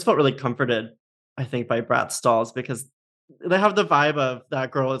 I always felt really comforted, I think, by Bratz dolls because they have the vibe of that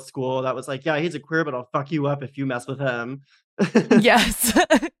girl at school that was like, yeah, he's a queer, but I'll fuck you up if you mess with him. Yes.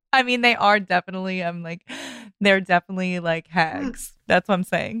 I mean, they are definitely, they're definitely like hags. That's what I'm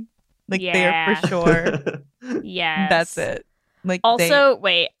saying. Like, they're for sure. Yes. That's it. Like, also,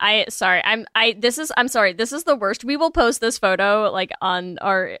 wait, I'm sorry, this is the worst. We will post this photo like on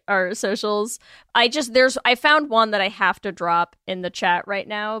our socials. I found one that I have to drop in the chat right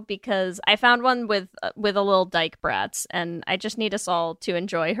now because I found one with a little dyke Bratz, and I just need us all to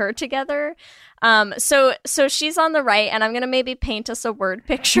enjoy her together. So she's on the right, and I'm gonna maybe paint us a word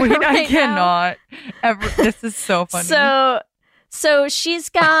picture. Wait, right I cannot. This is so funny. So she's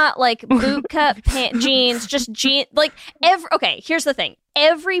got like boot cut jeans, okay, here's the thing.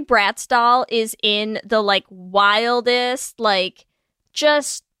 Every Bratz doll is in the like wildest, like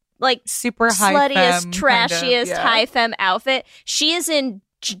just like super high sluttiest, femme, trashiest high femme outfit. She is in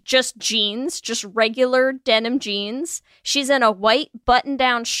just jeans, just regular denim jeans. She's in a white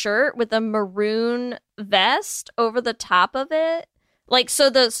button-down shirt with a maroon vest over the top of it. Like so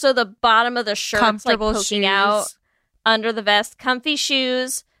the bottom of the shirt's like poking shoes out under the vest, comfy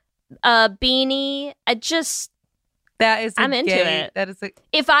shoes, beanie. I'm into it. That is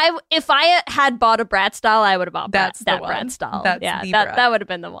if I had bought a Bratz doll, I would have bought that Bratz doll. That's that would have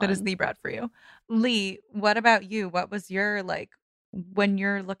been the one. That is the Brat for you. Lee, what about you? What was your like when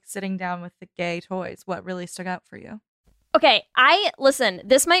you're sitting down with the gay toys? What really stuck out for you? Okay, listen,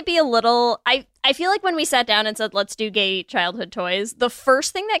 this might be a little, I feel like when we sat down and said, let's do gay childhood toys, the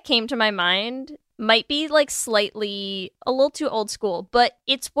first thing that came to my mind might be like slightly a little too old school, but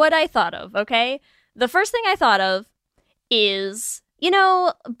it's what I thought of, okay? The first thing I thought of is,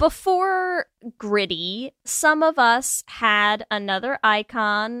 before Gritty, some of us had another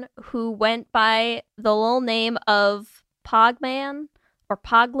icon who went by the little name of Pogman or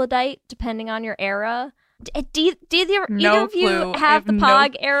Poglodite, depending on your era. either No of you clue. have the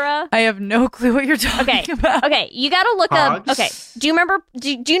Pog era? I have no clue what you're talking about. Okay, you gotta look up. Okay, do you remember?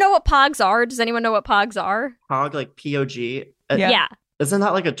 Do you know what Pogs are? Does anyone know what Pogs are? Pog, like POG. Yeah. Isn't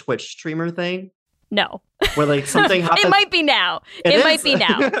that like a Twitch streamer thing? No. Where like something happens. It might be now. It might be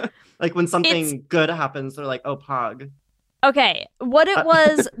now. Like when something good happens, they're like, oh, Pog. Okay, what it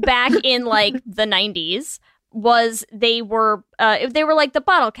was back in like the 90s was they were like the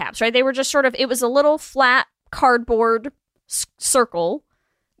bottle caps, right? They were just sort of, it was a little flat cardboard circle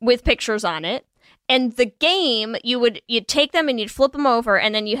with pictures on it. And the game, you'd take them and you'd flip them over,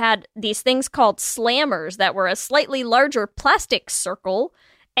 and then you had these things called slammers that were a slightly larger plastic circle,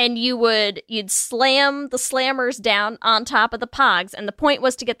 and you'd slam the slammers down on top of the Pogs, and the point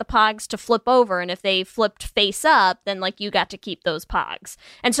was to get the Pogs to flip over, and if they flipped face up, then like you got to keep those Pogs.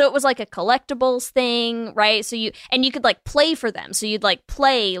 And so it was like a collectibles thing, right? So you could like play for them. So you'd like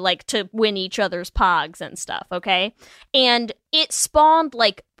play like to win each other's Pogs and stuff, okay? And it spawned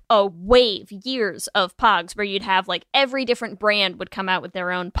like a wave, years of Pogs, where you'd have like every different brand would come out with their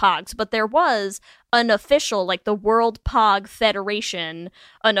own Pogs, but there was an official, like the World Pog Federation,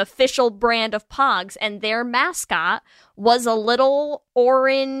 an official brand of Pogs, and their mascot was a little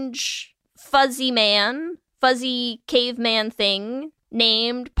orange fuzzy caveman thing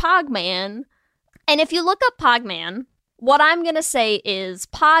named Pogman. And if you look up Pogman, what I'm gonna say is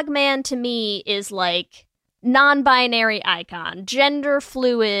Pogman to me is like non-binary icon, gender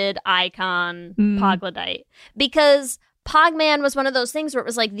fluid icon, Poglodyte. Because Pogman was one of those things where it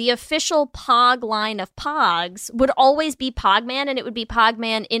was like the official Pog line of Pogs would always be Pogman, and it would be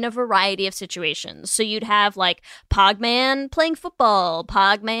Pogman in a variety of situations. So you'd have like Pogman playing football,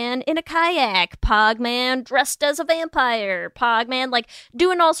 Pogman in a kayak, Pogman dressed as a vampire, Pogman like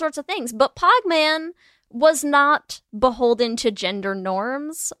doing all sorts of things. But Pogman was not beholden to gender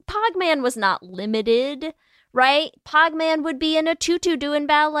norms. Pogman was not limited, right? Pogman would be in a tutu doing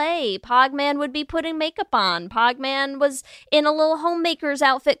ballet. Pogman would be putting makeup on. Pogman was in a little homemaker's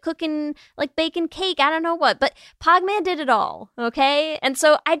outfit cooking, like, baking cake. I don't know what. But Pogman did it all, okay? And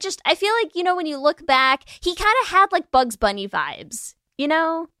so I feel like, you know, when you look back, he kind of had, like, Bugs Bunny vibes, you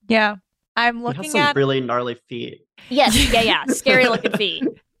know? Yeah. I'm He looking has some at... really gnarly feet. Yes, yeah. Scary looking feet.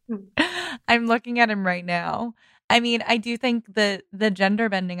 I'm looking at him right now. I mean, I do think the gender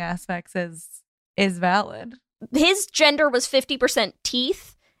bending aspects is valid. His gender was 50%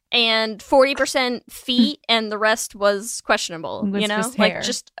 teeth and 40% feet, and the rest was questionable. It was you know, just like hair.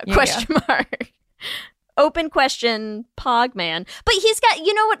 just a question mark. Open question, Pogman. But he's got,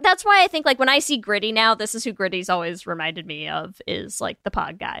 you know what? That's why I think like when I see Gritty now, this is who Gritty's always reminded me of, is like the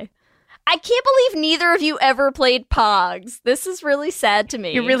Pog guy. I can't believe neither of you ever played Pogs. This is really sad to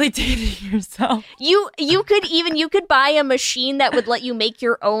me. You're really dating yourself. You could buy a machine that would let you make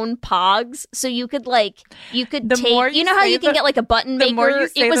your own Pogs. So you could take, you know how you can get like a button maker? The more you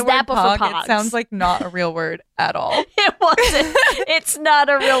say it was the that word but for Pog, Pogs. it sounds like not a real word at all. It wasn't. It's not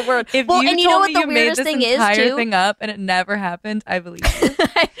a real word. If well, you and you told know what me the you weirdest made this thing is entire too? thing up and it never happened, I believe you.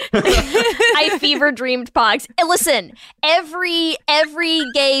 I fever dreamed Pogs. And listen, every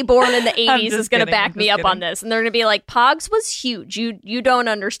gay born in the 80s is going to back me up on this, and they're going to be like, Pogs was huge. You don't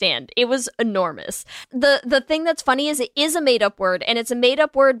understand. It was enormous. The thing that's funny is it is a made up word, and it's a made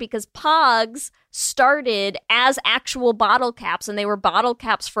up word because Pogs started as actual bottle caps, and they were bottle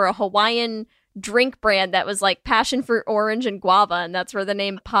caps for a Hawaiian drink brand that was like passion fruit orange and guava, and that's where the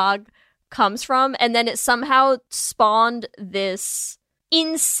name Pog comes from. And then it somehow spawned this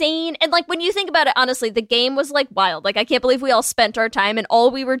insane, and like when you think about it, honestly, the game was like wild. Like I can't believe we all spent our time and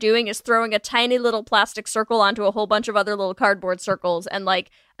all we were doing is throwing a tiny little plastic circle onto a whole bunch of other little cardboard circles, and like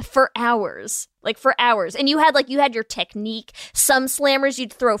for hours. And you had your technique. Some slammers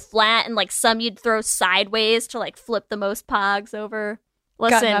you'd throw flat, and like some you'd throw sideways to like flip the most Pogs over.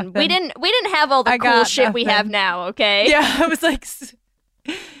 Listen, we didn't have all the cool shit we have now, okay? Yeah, I was like,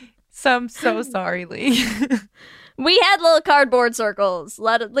 so I'm so sorry, Lee. We had little cardboard circles.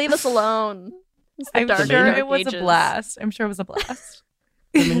 Leave us alone. I'm sure it was a blast.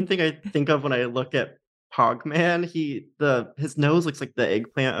 The main thing I think of when I look at Pogman, his nose looks like the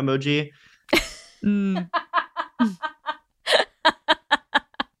eggplant emoji.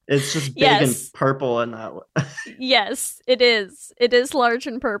 It's just big and purple in that one. Yes, it is. It is large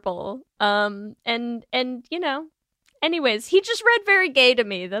and purple. And you know, anyways, he just read very gay to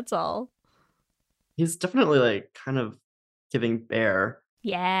me. That's all. He's definitely like kind of giving bear.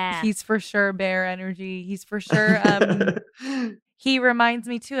 Yeah. He's for sure bear energy. He's for sure. He reminds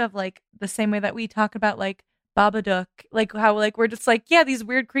me too of like the same way that we talk about like Babadook, like how like we're just like, yeah, these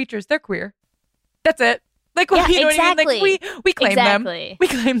weird creatures, they're queer. That's it. Like, Yeah, you know exactly. what I mean? Like, we claim them. We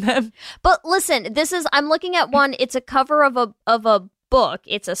claim them. But listen, I'm looking at one. It's a cover of a book.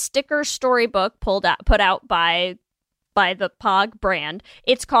 It's a sticker storybook put out by the Pog brand.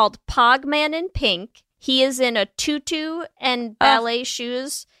 It's called Pog Man in Pink. He is in a tutu and ballet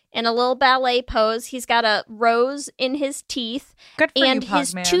shoes in a little ballet pose. He's got a rose in his teeth. Good for and you,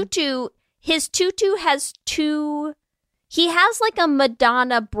 Pog his tutu has two. He has like a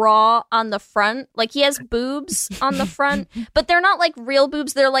Madonna bra on the front. Like he has boobs on the front, but they're not like real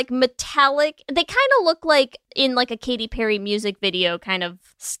boobs. They're like metallic. They kind of look like in like a Katy Perry music video kind of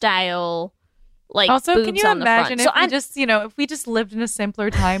style. Like also, boobs can you on imagine the front. if we just lived in a simpler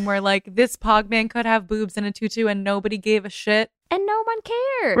time where like this Pogman could have boobs in a tutu and nobody gave a shit? And no one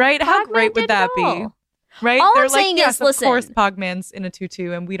cared. Right? How Pogman great would did that it be? all. Right? All They're I'm like, saying yes, is, listen. Of course Pogman's in a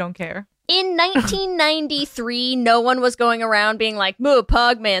tutu and we don't care. In 1993, no one was going around being like,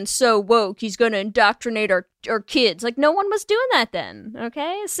 Pogman's so woke, he's going to indoctrinate our kids. Like, no one was doing that then,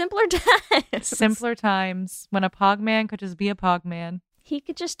 okay? Simpler times. Simpler times when a Pogman could just be a Pogman. He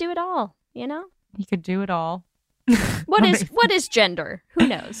could just do it all, you know? He could do it all. What is gender? Who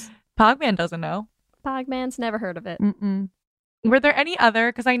knows? Pogman doesn't know. Pogman's never heard of it. Mm-mm. Were there any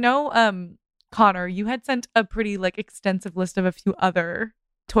other? Because I know, Connor, you had sent a pretty like extensive list of a few other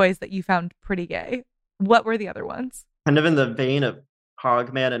toys that you found pretty gay. What were the other ones? Kind of in the vein of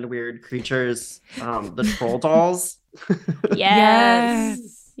Hogman and weird creatures, the troll dolls. Yes.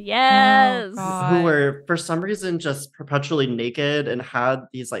 Oh, who were for some reason just perpetually naked and had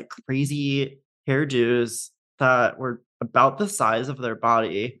these like crazy hairdos that were about the size of their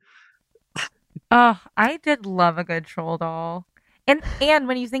body. Oh, I did love a good troll doll. And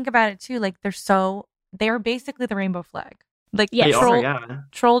when you think about it too, like they're basically the rainbow flag. Like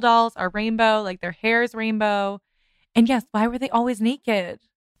troll dolls are rainbow, like their hair is rainbow. And yes, why were they always naked?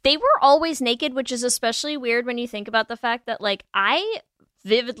 They were always naked, which is especially weird when you think about the fact that like I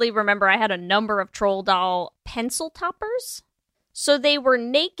vividly remember I had a number of troll doll pencil toppers. So they were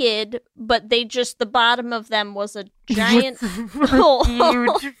naked, but the bottom of them was a giant hole.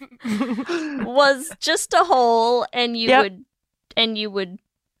 Was just a hole, and you would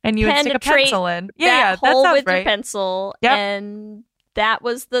stick a pencil in. That hole sounds with right. your pencil, Yep. and that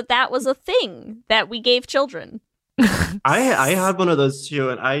was a thing that we gave children. I had one of those too,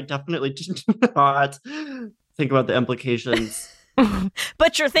 and I definitely did not think about the implications.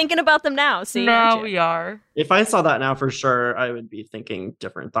 But you're thinking about them now, see? Now we are. If I saw that now, for sure, I would be thinking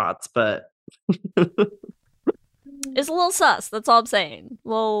different thoughts. But it's a little sus. That's all I'm saying.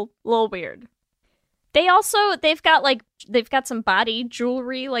 Little weird. They've got some body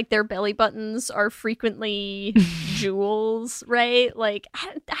jewelry, like their belly buttons are frequently jewels, right? Like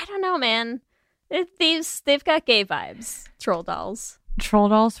I don't know, man. They've got gay vibes. Troll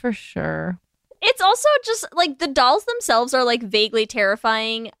dolls For sure. It's also just like the dolls themselves are like vaguely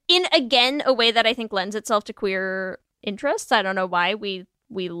terrifying in again a way that I think lends itself to queer interests. I don't know why we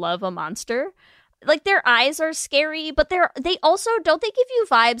love a monster. Like their eyes are scary, but they also don't they give you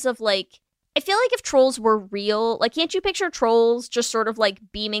vibes of like I feel like if trolls were real, like can't you picture trolls just sort of like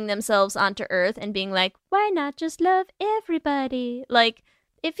beaming themselves onto Earth and being like, why not just love everybody? Like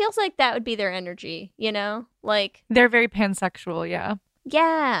it feels like that would be their energy, you know? Like they're very pansexual, yeah.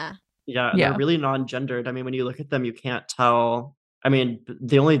 Yeah. Yeah, they're really non-gendered. I mean, when you look at them, you can't tell. I mean,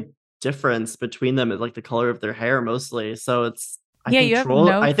 the only difference between them is like the color of their hair mostly. So it's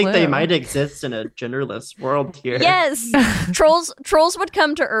I think they might exist in a genderless world here. Yes. Trolls would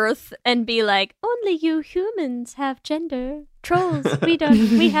come to Earth and be like, only you humans have gender. Trolls,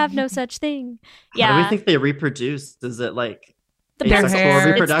 we have no such thing. Yeah. How do we think they reproduce? Is it like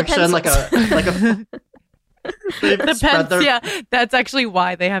asexual reproduction? Like a that's actually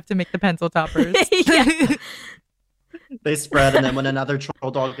why they have to make the pencil toppers. They spread, and then when another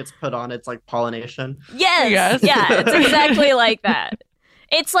troll doll gets put on, it's like pollination. Yes. Yeah, it's exactly like that.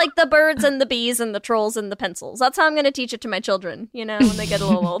 It's like the birds and the bees and the trolls and the pencils. That's how I'm going to teach it to my children, you know, when they get a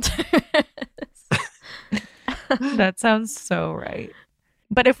little older. That sounds so right.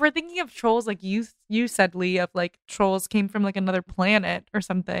 But if we're thinking of trolls, like you said, Lee, of like trolls came from like another planet or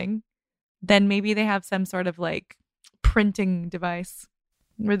something, then maybe they have some sort of like printing device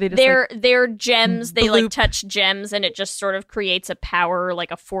where they just they're gems. They like touch gems and it just sort of creates a power, like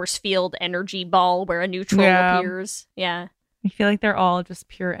a force field energy ball where a new troll appears. Yeah. I feel like they're all just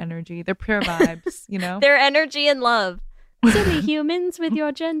pure energy. They're pure vibes, you know? They're energy and love. Silly humans with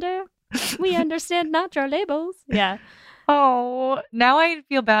your gender. We understand not your labels. Yeah. Oh, now I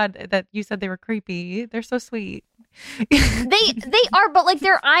feel bad that you said they were creepy. They're so sweet. They are, but like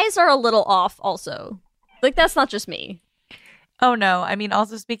their eyes are a little off also. Like that's not just me. Oh no. I mean,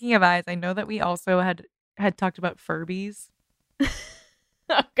 also speaking of eyes, I know that we also had had talked about Furbies.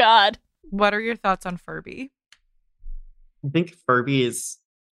 Oh, God. What are your thoughts on Furby? I think Furbies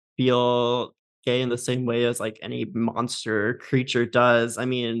feel gay in the same way as like any monster creature does. I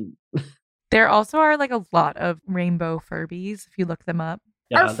mean, there also are like a lot of rainbow Furbies if you look them up.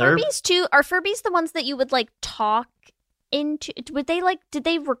 Yeah, are Furbies too? Are Furbies the ones that you would like talk into? Would they like? Did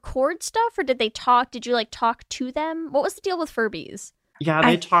they record stuff or did they talk? Did you like talk to them? What was the deal with Furbies? Yeah,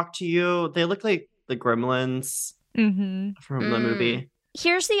 they talk to you. They look like the Gremlins from the movie.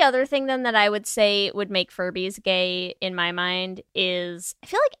 Here's the other thing then that I would say would make Furbies gay in my mind is I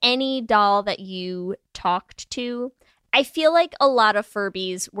feel like any doll that you talked to, I feel like a lot of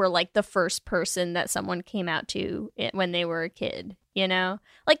Furbies were like the first person that someone came out to when they were a kid, you know?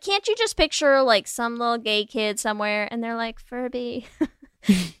 Like, can't you just picture like some little gay kid somewhere and they're like, Furby,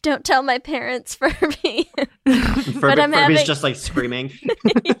 don't tell my parents, Furby. But Furby's just like screaming.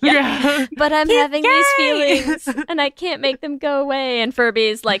 Yeah. But I'm having these feelings and I can't make them go away. And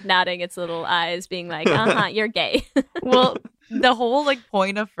Furby's like nodding its little eyes, being like, you're gay. Well, the whole like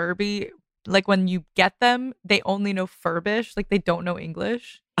point of Furby, like when you get them, they only know Furbish, like they don't know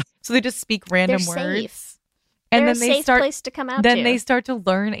English. So they just speak random words. Safe. And they're then a safe place to come out then to. They start to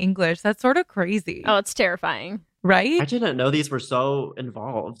learn English. That's sort of crazy. Oh, it's terrifying. Right? I didn't know these were so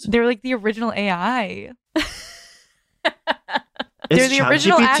involved. They're like the original AI. They're the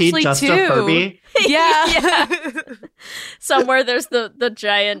original Ashley just too. A Furby? Yeah. Somewhere there's the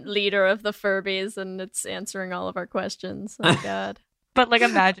giant leader of the Furbies and it's answering all of our questions. Oh God. But like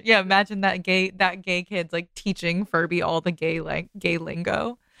imagine that gay kid's like teaching Furby all the gay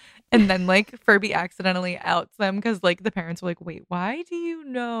lingo. And then like Furby accidentally outs them because like the parents were like, wait, why do you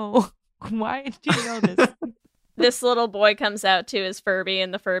know? Why do you know this? This little boy comes out to his Furby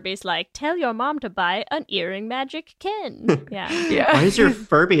and the Furby's like, tell your mom to buy an earring magic Ken. Yeah. Why is your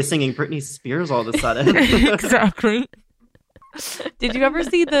Furby singing Britney Spears all of a sudden? Exactly. Did you ever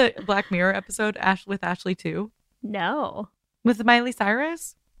see the Black Mirror episode with Ashley 2? No. With Miley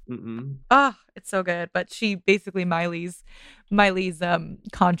Cyrus? Mm-mm. Oh, it's so good. But she basically Miley's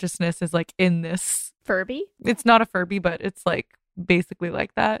consciousness is like in this Furby. It's not a Furby, but it's like basically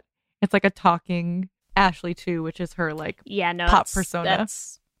like that. It's like a talking Ashley 2, which is her like pop persona.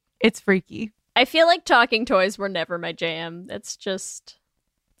 It's freaky. I feel like talking toys were never my jam. It's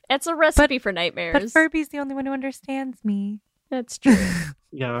a recipe for nightmares. But Furby's the only one who understands me. That's true.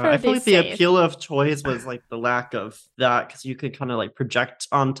 Yeah, Furby's I feel like the safe. appeal of toys was like the lack of that because you could kind of like project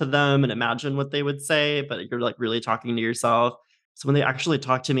onto them and imagine what they would say, but you're like really talking to yourself. So when they actually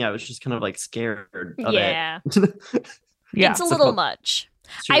talked to me, I was just kind of like scared of it. Yeah. Yeah. It's a little much.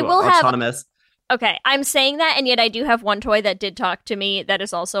 Too I will autonomous. Okay, I'm saying that, and yet I do have one toy that did talk to me that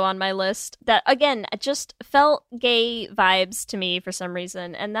is also on my list that, again, just felt gay vibes to me for some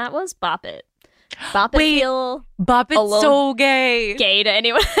reason, and that was Bop It. Bop It feel Bop It's so gay. Gay to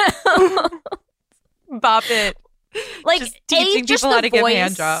anyone else. Bop It. Like, just teaching just people how to voice. give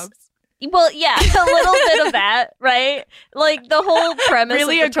hand jobs. Well, yeah, a little bit of that, right? Like, the whole premise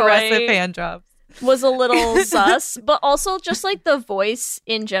really of the aggressive toy hand jobs was a little sus, but also just, like, the voice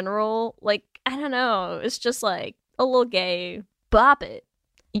in general, like, I don't know. It's just like a little gay. Bop it.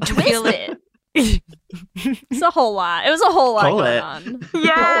 Twist it. It's a whole lot. It was a whole lot going on.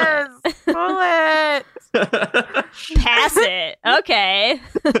 Yes. Pull it. Pass it. Okay.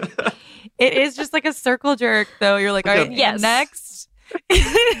 It is just like a circle jerk, though. You're like, all right, yes. Next.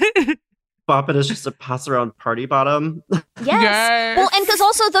 Bop It is just a pass around party bottom. Yes. Well, and because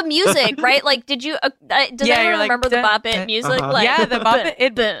also the music, right? Like, did you? Does anyone remember the Bop It music? Like, yeah, the Bop It.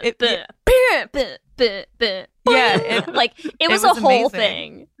 It was a whole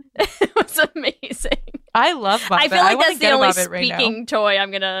thing. It was amazing. I love Bop It. I feel like that's the only right speaking toy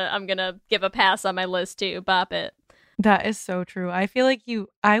I'm gonna give a pass on my list too. Bop It. That is so true. I feel like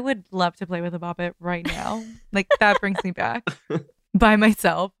I would love to play with a Bop It right now. Like that brings me back. By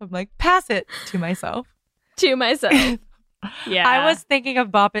myself. I'm like, pass it to myself. To myself. Yeah. I was thinking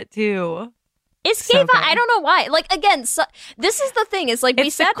of Bop It too. It's gay. I don't know why. Like, again, this is the thing. It's like we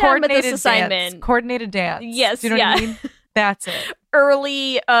sat down with this assignment. Coordinated dance. Yes. Do you know what I mean? That's it.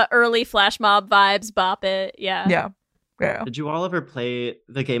 Early flash mob vibes. Bop It. Yeah. Yeah. Did you all ever play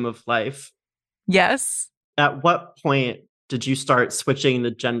the game of life? Yes. At what point did you start switching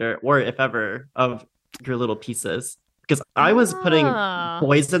the gender, or if ever, of your little pieces? Because I was putting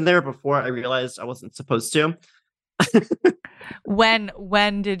boys in there before I realized I wasn't supposed to.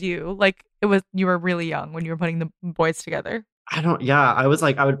 When did you? Like, you were really young when you were putting the boys together? I was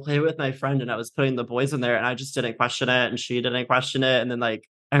like, I would play with my friend and I was putting the boys in there and I just didn't question it and she didn't question it. And then like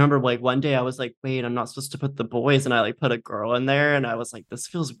I remember like one day I was like, wait, I'm not supposed to put the boys, and I like put a girl in there, and I was like, this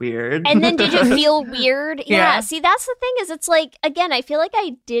feels weird. And then did it feel weird? Yeah. See, that's the thing is it's like, again, I feel like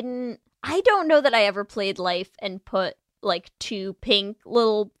I don't know that I ever played Life and put like 2 pink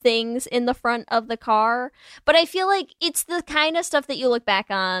little things in the front of the car. But I feel like it's the kind of stuff that you look back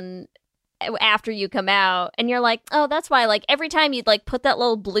on after you come out and you're like, oh, that's why. Like every time you'd like put that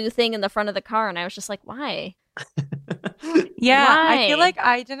little blue thing in the front of the car, and I was just like, why? Yeah, Why? I feel like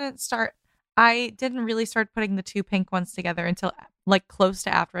I didn't really start putting the 2 pink ones together until like close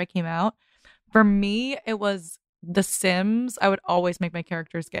to after I came out. For me, it was The Sims. I would always make my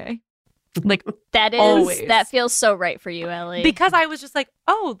characters gay. Like that feels so right for you, Ellie. Because I was just like,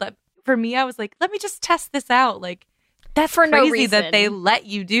 oh, for me, I was like, let me just test this out. Like, that's for crazy no reason that they let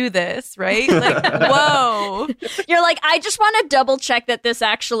you do this, right? Like, whoa. You're like, I just want to double check that this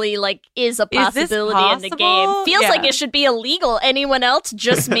actually like is a possibility in the game. Feels like it should be illegal. Anyone else?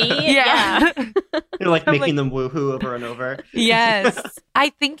 Just me? Yeah. You're like making them woohoo over and over. Yes. I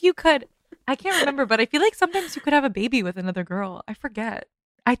think you could. I can't remember, but I feel like sometimes you could have a baby with another girl. I forget.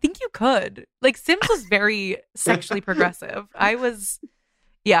 I think you could. Like, Sims was very sexually progressive. I was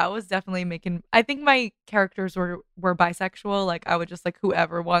definitely making. I think my characters were bisexual. Like, I would just like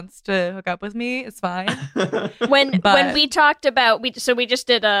whoever wants to hook up with me, it's fine. When we talked about we just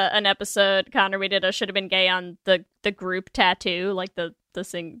did an episode, Connor. We did a should have been gay on the group tattoo, like the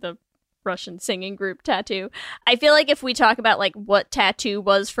Russian singing group tattoo. I feel like if we talk about like what tattoo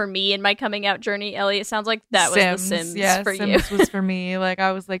was for me in my coming out journey, Ellie, it sounds like that was The Sims for you. Sims was for me. Like,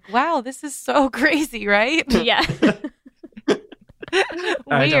 I was like, wow, this is so crazy, right? Yeah.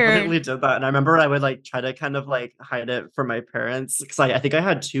 I definitely did that, and I remember I would like try to kind of like hide it from my parents because I think I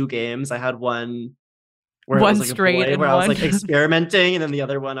had 2 games. I had one where it was like straight a boy, and where I was one like experimenting, and then the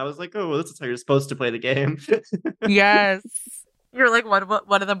other one I was like, oh, well, this is how you're supposed to play the game. Yes. You're like one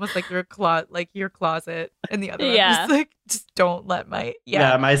of them was like your closet, and the other one was like just don't let my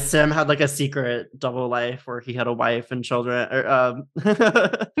my sim had like a secret double life where he had a wife and children.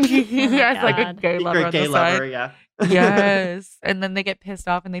 He has like a gay lover on the side. Yeah. Yes, and then they get pissed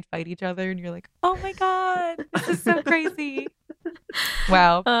off and they'd fight each other, and you're like, oh my god, this is so crazy.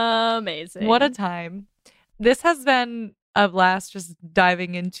 Wow, amazing! What a time! This has been a blast, just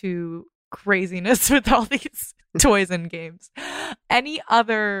diving into craziness with all these toys and games. Any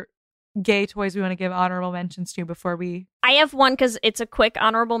other gay toys we want to give honorable mentions to before we? I have one because it's a quick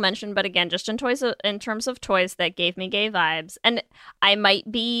honorable mention, but again, just in terms of toys that gave me gay vibes, and I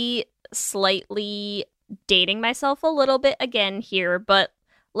might be slightly dating myself a little bit again here, but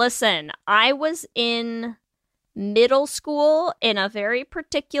listen, I was in middle school in a very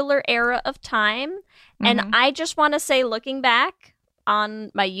particular era of time, and I just want to say, looking back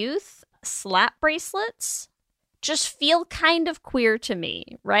on my youth, slap bracelets just feel kind of queer to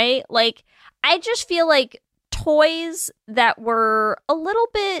me, right? Like, I just feel like toys that were a little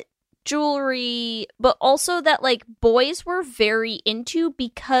bit jewelry, but also that like boys were very into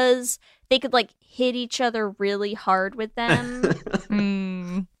because they could like hit each other really hard with them.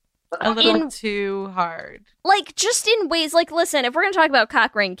 A little too hard. Like, just in ways, like, listen, if we're going to talk about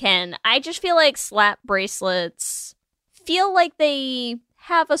cock ring Ken, I just feel like slap bracelets feel like they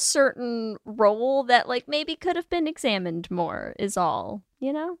have a certain role that like maybe could have been examined more is all,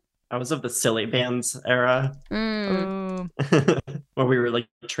 you know? I was of the silly bands era. Where we were like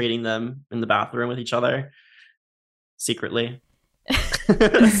trading them in the bathroom with each other secretly.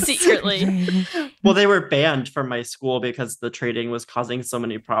 Well, they were banned from my school because the trading was causing so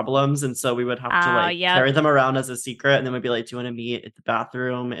many problems, and so we would have to carry them around as a secret, and then we'd be like, do you want to meet at the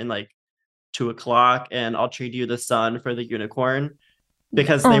bathroom in like 2:00 and I'll trade you the sun for the unicorn?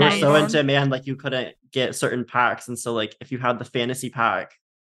 Because they were so into man, like you couldn't get certain packs, and so like if you had the fantasy pack,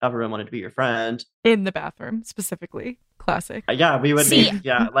 everyone wanted to be your friend in the bathroom specifically. Classic. We would make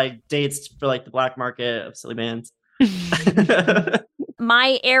like dates for like the black market of silly bands.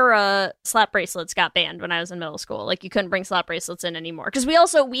 My era, slap bracelets got banned when I was in middle school. Like, you couldn't bring slap bracelets in anymore. Because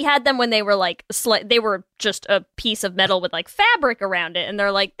we had them when they were like, they were just a piece of metal with like fabric around it. And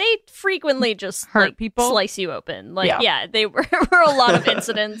they're like, they frequently just hurt like, people, slice you open. Like, they were a lot of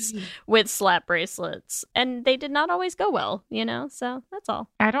incidents with slap bracelets. And they did not always go well, you know? So that's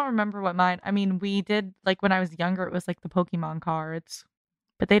all. I don't remember what mine, I mean, we did, like when I was younger, it was like the Pokemon cards,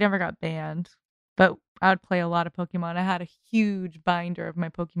 but they never got banned. But I would play a lot of Pokemon. I had a huge binder of my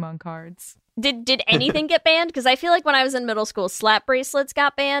Pokemon cards. Did anything get banned? Because I feel like when I was in middle school, slap bracelets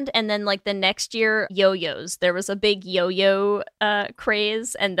got banned, and then like the next year, yo-yos. There was a big yo-yo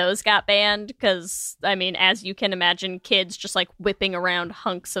craze, and those got banned because, I mean, as you can imagine, kids just like whipping around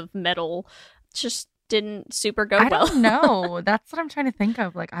hunks of metal just didn't super go I well. don't know. That's what I'm trying to think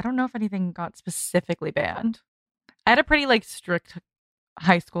of. Like, I don't know if anything got specifically banned. I had a pretty like strict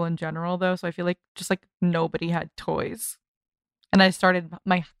high school in general, though, so I feel like just like nobody had toys. And I started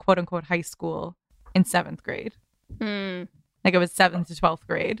my quote unquote high school in 7th grade. Like it was 7th to 12th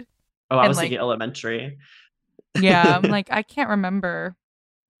grade. Oh, I And, was like, thinking elementary. Yeah, I'm like, I can't remember.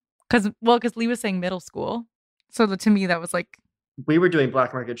 Because Lee was saying middle school. So to me, that was like... We were doing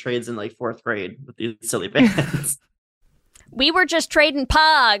black market trades in like 4th grade with these silly bands. We were just trading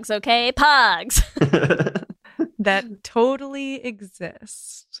pogs, okay? Pogs. That totally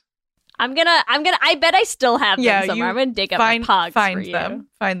exist. I bet I still have them somewhere. I'm gonna dig up my pogs for you.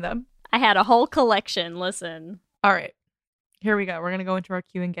 Find them. I had a whole collection. Listen. All right. Here we go. We're gonna go into our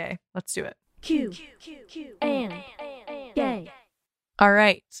Q and gay. Let's do it. Q and gay. All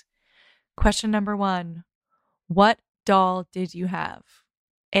right. Question number 1. What doll did you have?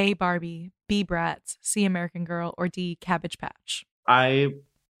 A, Barbie, B, Bratz, C, American Girl, or D, Cabbage Patch? I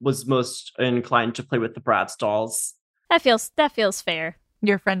was most inclined to play with the Bratz dolls. That feels fair.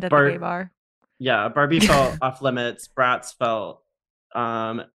 Your friend at the gay bar. Yeah, Barbie felt off limits. Bratz felt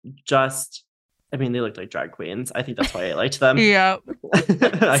I mean, they looked like drag queens. I think that's why I liked them. Yeah.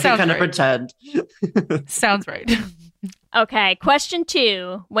 I can kind of pretend. Sounds right. Okay, question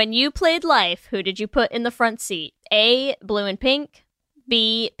 2. When you played Life, who did you put in the front seat? A, blue and pink,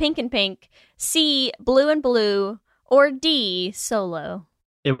 B, pink and pink, C, blue and blue, or D, solo?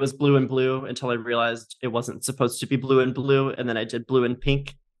 It was blue and blue until I realized it wasn't supposed to be blue and blue, and then I did blue and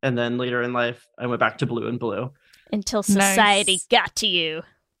pink, and then later in life, I went back to blue and blue. Until society got to you.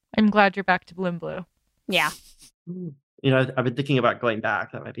 I'm glad you're back to blue and blue. Yeah. You know, I've been thinking about going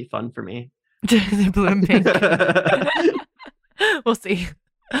back. That might be fun for me. Blue and pink. We'll see.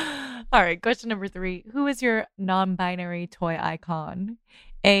 All right, question number 3. Who is your non-binary toy icon?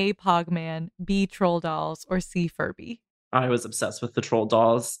 A, Pogman, B, Troll Dolls, or C, Furby? I was obsessed with the troll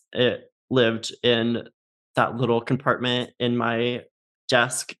dolls. It lived in that little compartment in my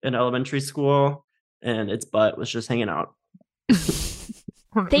desk in elementary school, and its butt was just hanging out.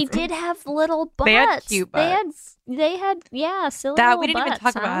 They did have little butts. They had cute butts. They had silly that little we didn't butts, even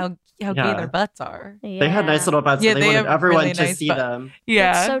talk about how gay their butts are. Yeah. They had nice little butts. Yeah, They they wanted have everyone really to nice see butt- them.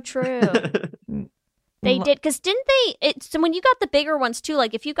 Yeah. That's so true. They did, because didn't they? So when you got the bigger ones too,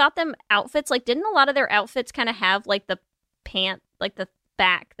 like if you got them outfits, like didn't a lot of their outfits kind of have like the pant, like the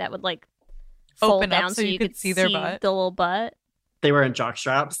back that would like fold Open down up so you could see their butt. the little butt. They were in jock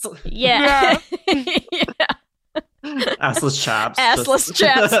straps. Yeah. Assless chaps. Assless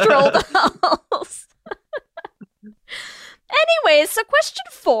chaps, troll dolls. Anyways, so question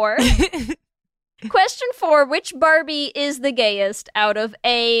 4. Question 4, which Barbie is the gayest out of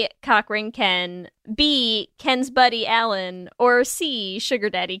A, Cockring Ken, B, Ken's buddy Alan, or C, Sugar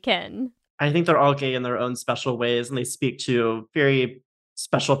Daddy Ken? I think they're all gay in their own special ways, and they speak to very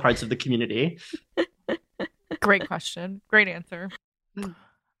special parts of the community. Great question. Great answer.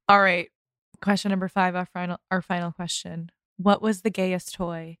 All right. Question number 5, our final question. What was the gayest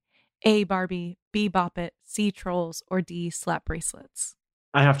toy? A, Barbie, B, Bop It, C, Trolls, or D, Slap Bracelets?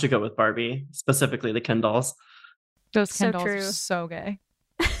 I have to go with Barbie, specifically the Ken dolls. Those Ken dolls are so gay.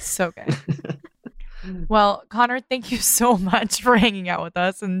 So gay. Well, Connor, thank you so much for hanging out with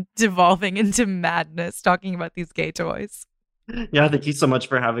us and devolving into madness talking about these gay toys. Yeah, thank you so much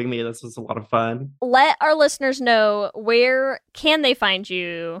for having me. This was a lot of fun. Let our listeners know, where can they find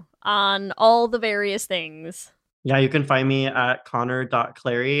you on all the various things? Yeah, you can find me at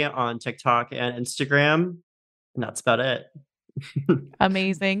connor.clary on TikTok and Instagram. And that's about it.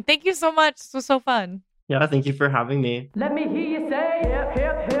 Amazing. Thank you so much. This was so fun. Yeah, thank you for having me. Let me hear you say hip,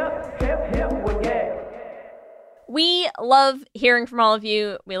 hip, hip, hip, hip, we're gay. We love hearing from all of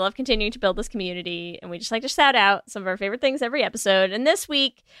you. We love continuing to build this community, and we just like to shout out some of our favorite things every episode. And this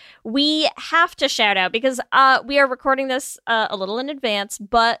week, we have to shout out because we are recording this a little in advance,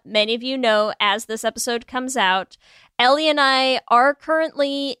 but many of you know as this episode comes out, Ellie and I are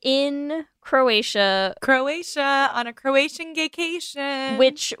currently in Croatia on a Croatian gaycation,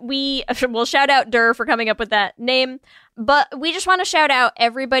 which we will shout out Dur for coming up with that name. But we just want to shout out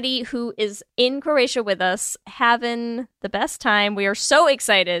everybody who is in Croatia with us, having the best time. We are so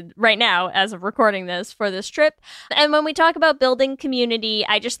excited right now, as of recording this, for this trip. And when we talk about building community,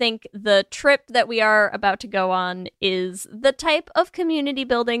 I just think the trip that we are about to go on is the type of community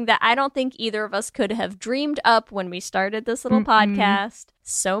building that I don't think either of us could have dreamed up when we started this little podcast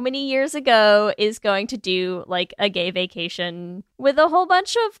so many years ago, is going to do like a gay vacation with a whole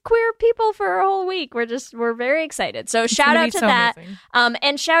bunch of queer people for a whole week. We're very excited. So shout out to that.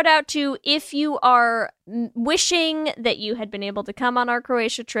 And shout out to, if you are wishing that you had been able to come on our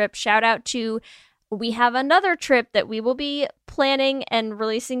Croatia trip, shout out to we have another trip that we will be planning and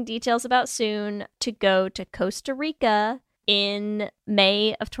releasing details about soon to go to Costa Rica in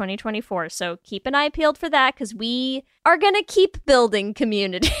May of 2024. So keep an eye peeled for that because we are going to keep building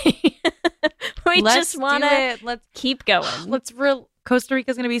community. Let's keep going. Costa Rica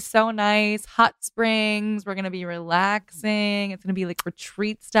is going to be so nice. Hot springs. We're going to be relaxing. It's going to be like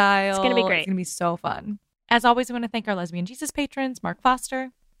retreat style. It's going to be great. It's going to be so fun. As always, we want to thank our Lesbian Jesus patrons, Mark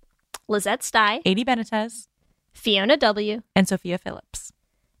Foster, Lizette Stye, Adi Benitez, Fiona W., and Sophia Phillips.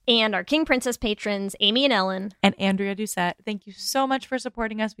 And our King Princess patrons, Amy and Ellen. And Andrea Doucette. Thank you so much for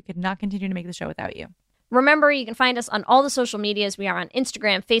supporting us. We could not continue to make the show without you. Remember, you can find us on all the social medias. We are on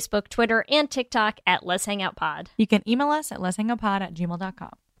Instagram, Facebook, Twitter, and TikTok at Let's Hang Out Pod. You can email us at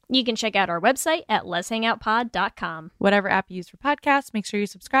letshangoutpod@gmail.com. You can check out our website at letshangoutpod.com. Whatever app you use for podcasts, make sure you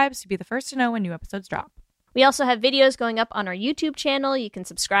subscribe to be the first to know when new episodes drop. We also have videos going up on our YouTube channel. You can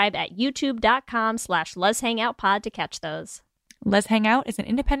subscribe at youtube.com/letshangoutpod to catch those. Let's Hang Out is an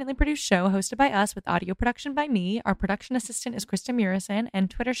independently produced show hosted by us with audio production by me. Our production assistant is Krista Murison,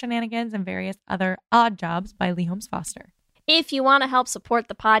 and Twitter shenanigans and various other odd jobs by Lee Holmes Foster. If you want to help support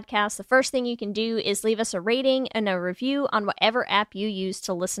the podcast, the first thing you can do is leave us a rating and a review on whatever app you use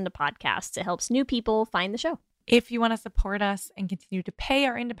to listen to podcasts. It helps new people find the show. If you want to support us and continue to pay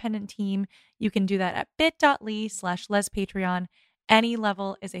our independent team, you can do that at bit.ly/lespatreon. Any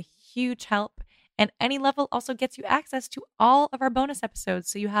level is a huge help, and any level also gets you access to all of our bonus episodes,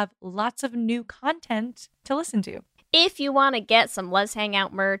 so you have lots of new content to listen to. If you want to get some Let's Hang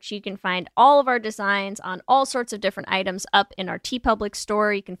Out merch, you can find all of our designs on all sorts of different items up in our TeePublic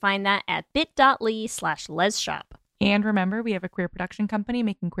store. You can find that at bit.ly/lesshop. And remember, we have a queer production company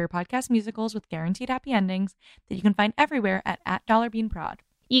making queer podcast musicals with guaranteed happy endings that you can find everywhere at $dollarbeanprod.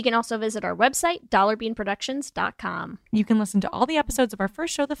 You can also visit our website, dollarbeanproductions.com. You can listen to all the episodes of our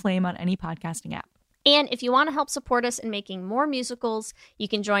first show, The Flame, on any podcasting app. And if you want to help support us in making more musicals, you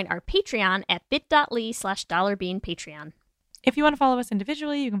can join our Patreon at bit.ly/dollarbeanpatreon. If you want to follow us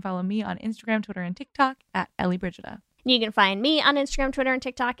individually, you can follow me on Instagram, Twitter, and TikTok at Ellie Brigida. You can find me on Instagram, Twitter, and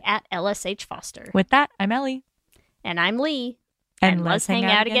TikTok at LSH Foster. With that, I'm Ellie. And I'm Lee. And let's hang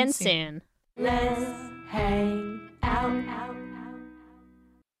out again soon. Let's hang out.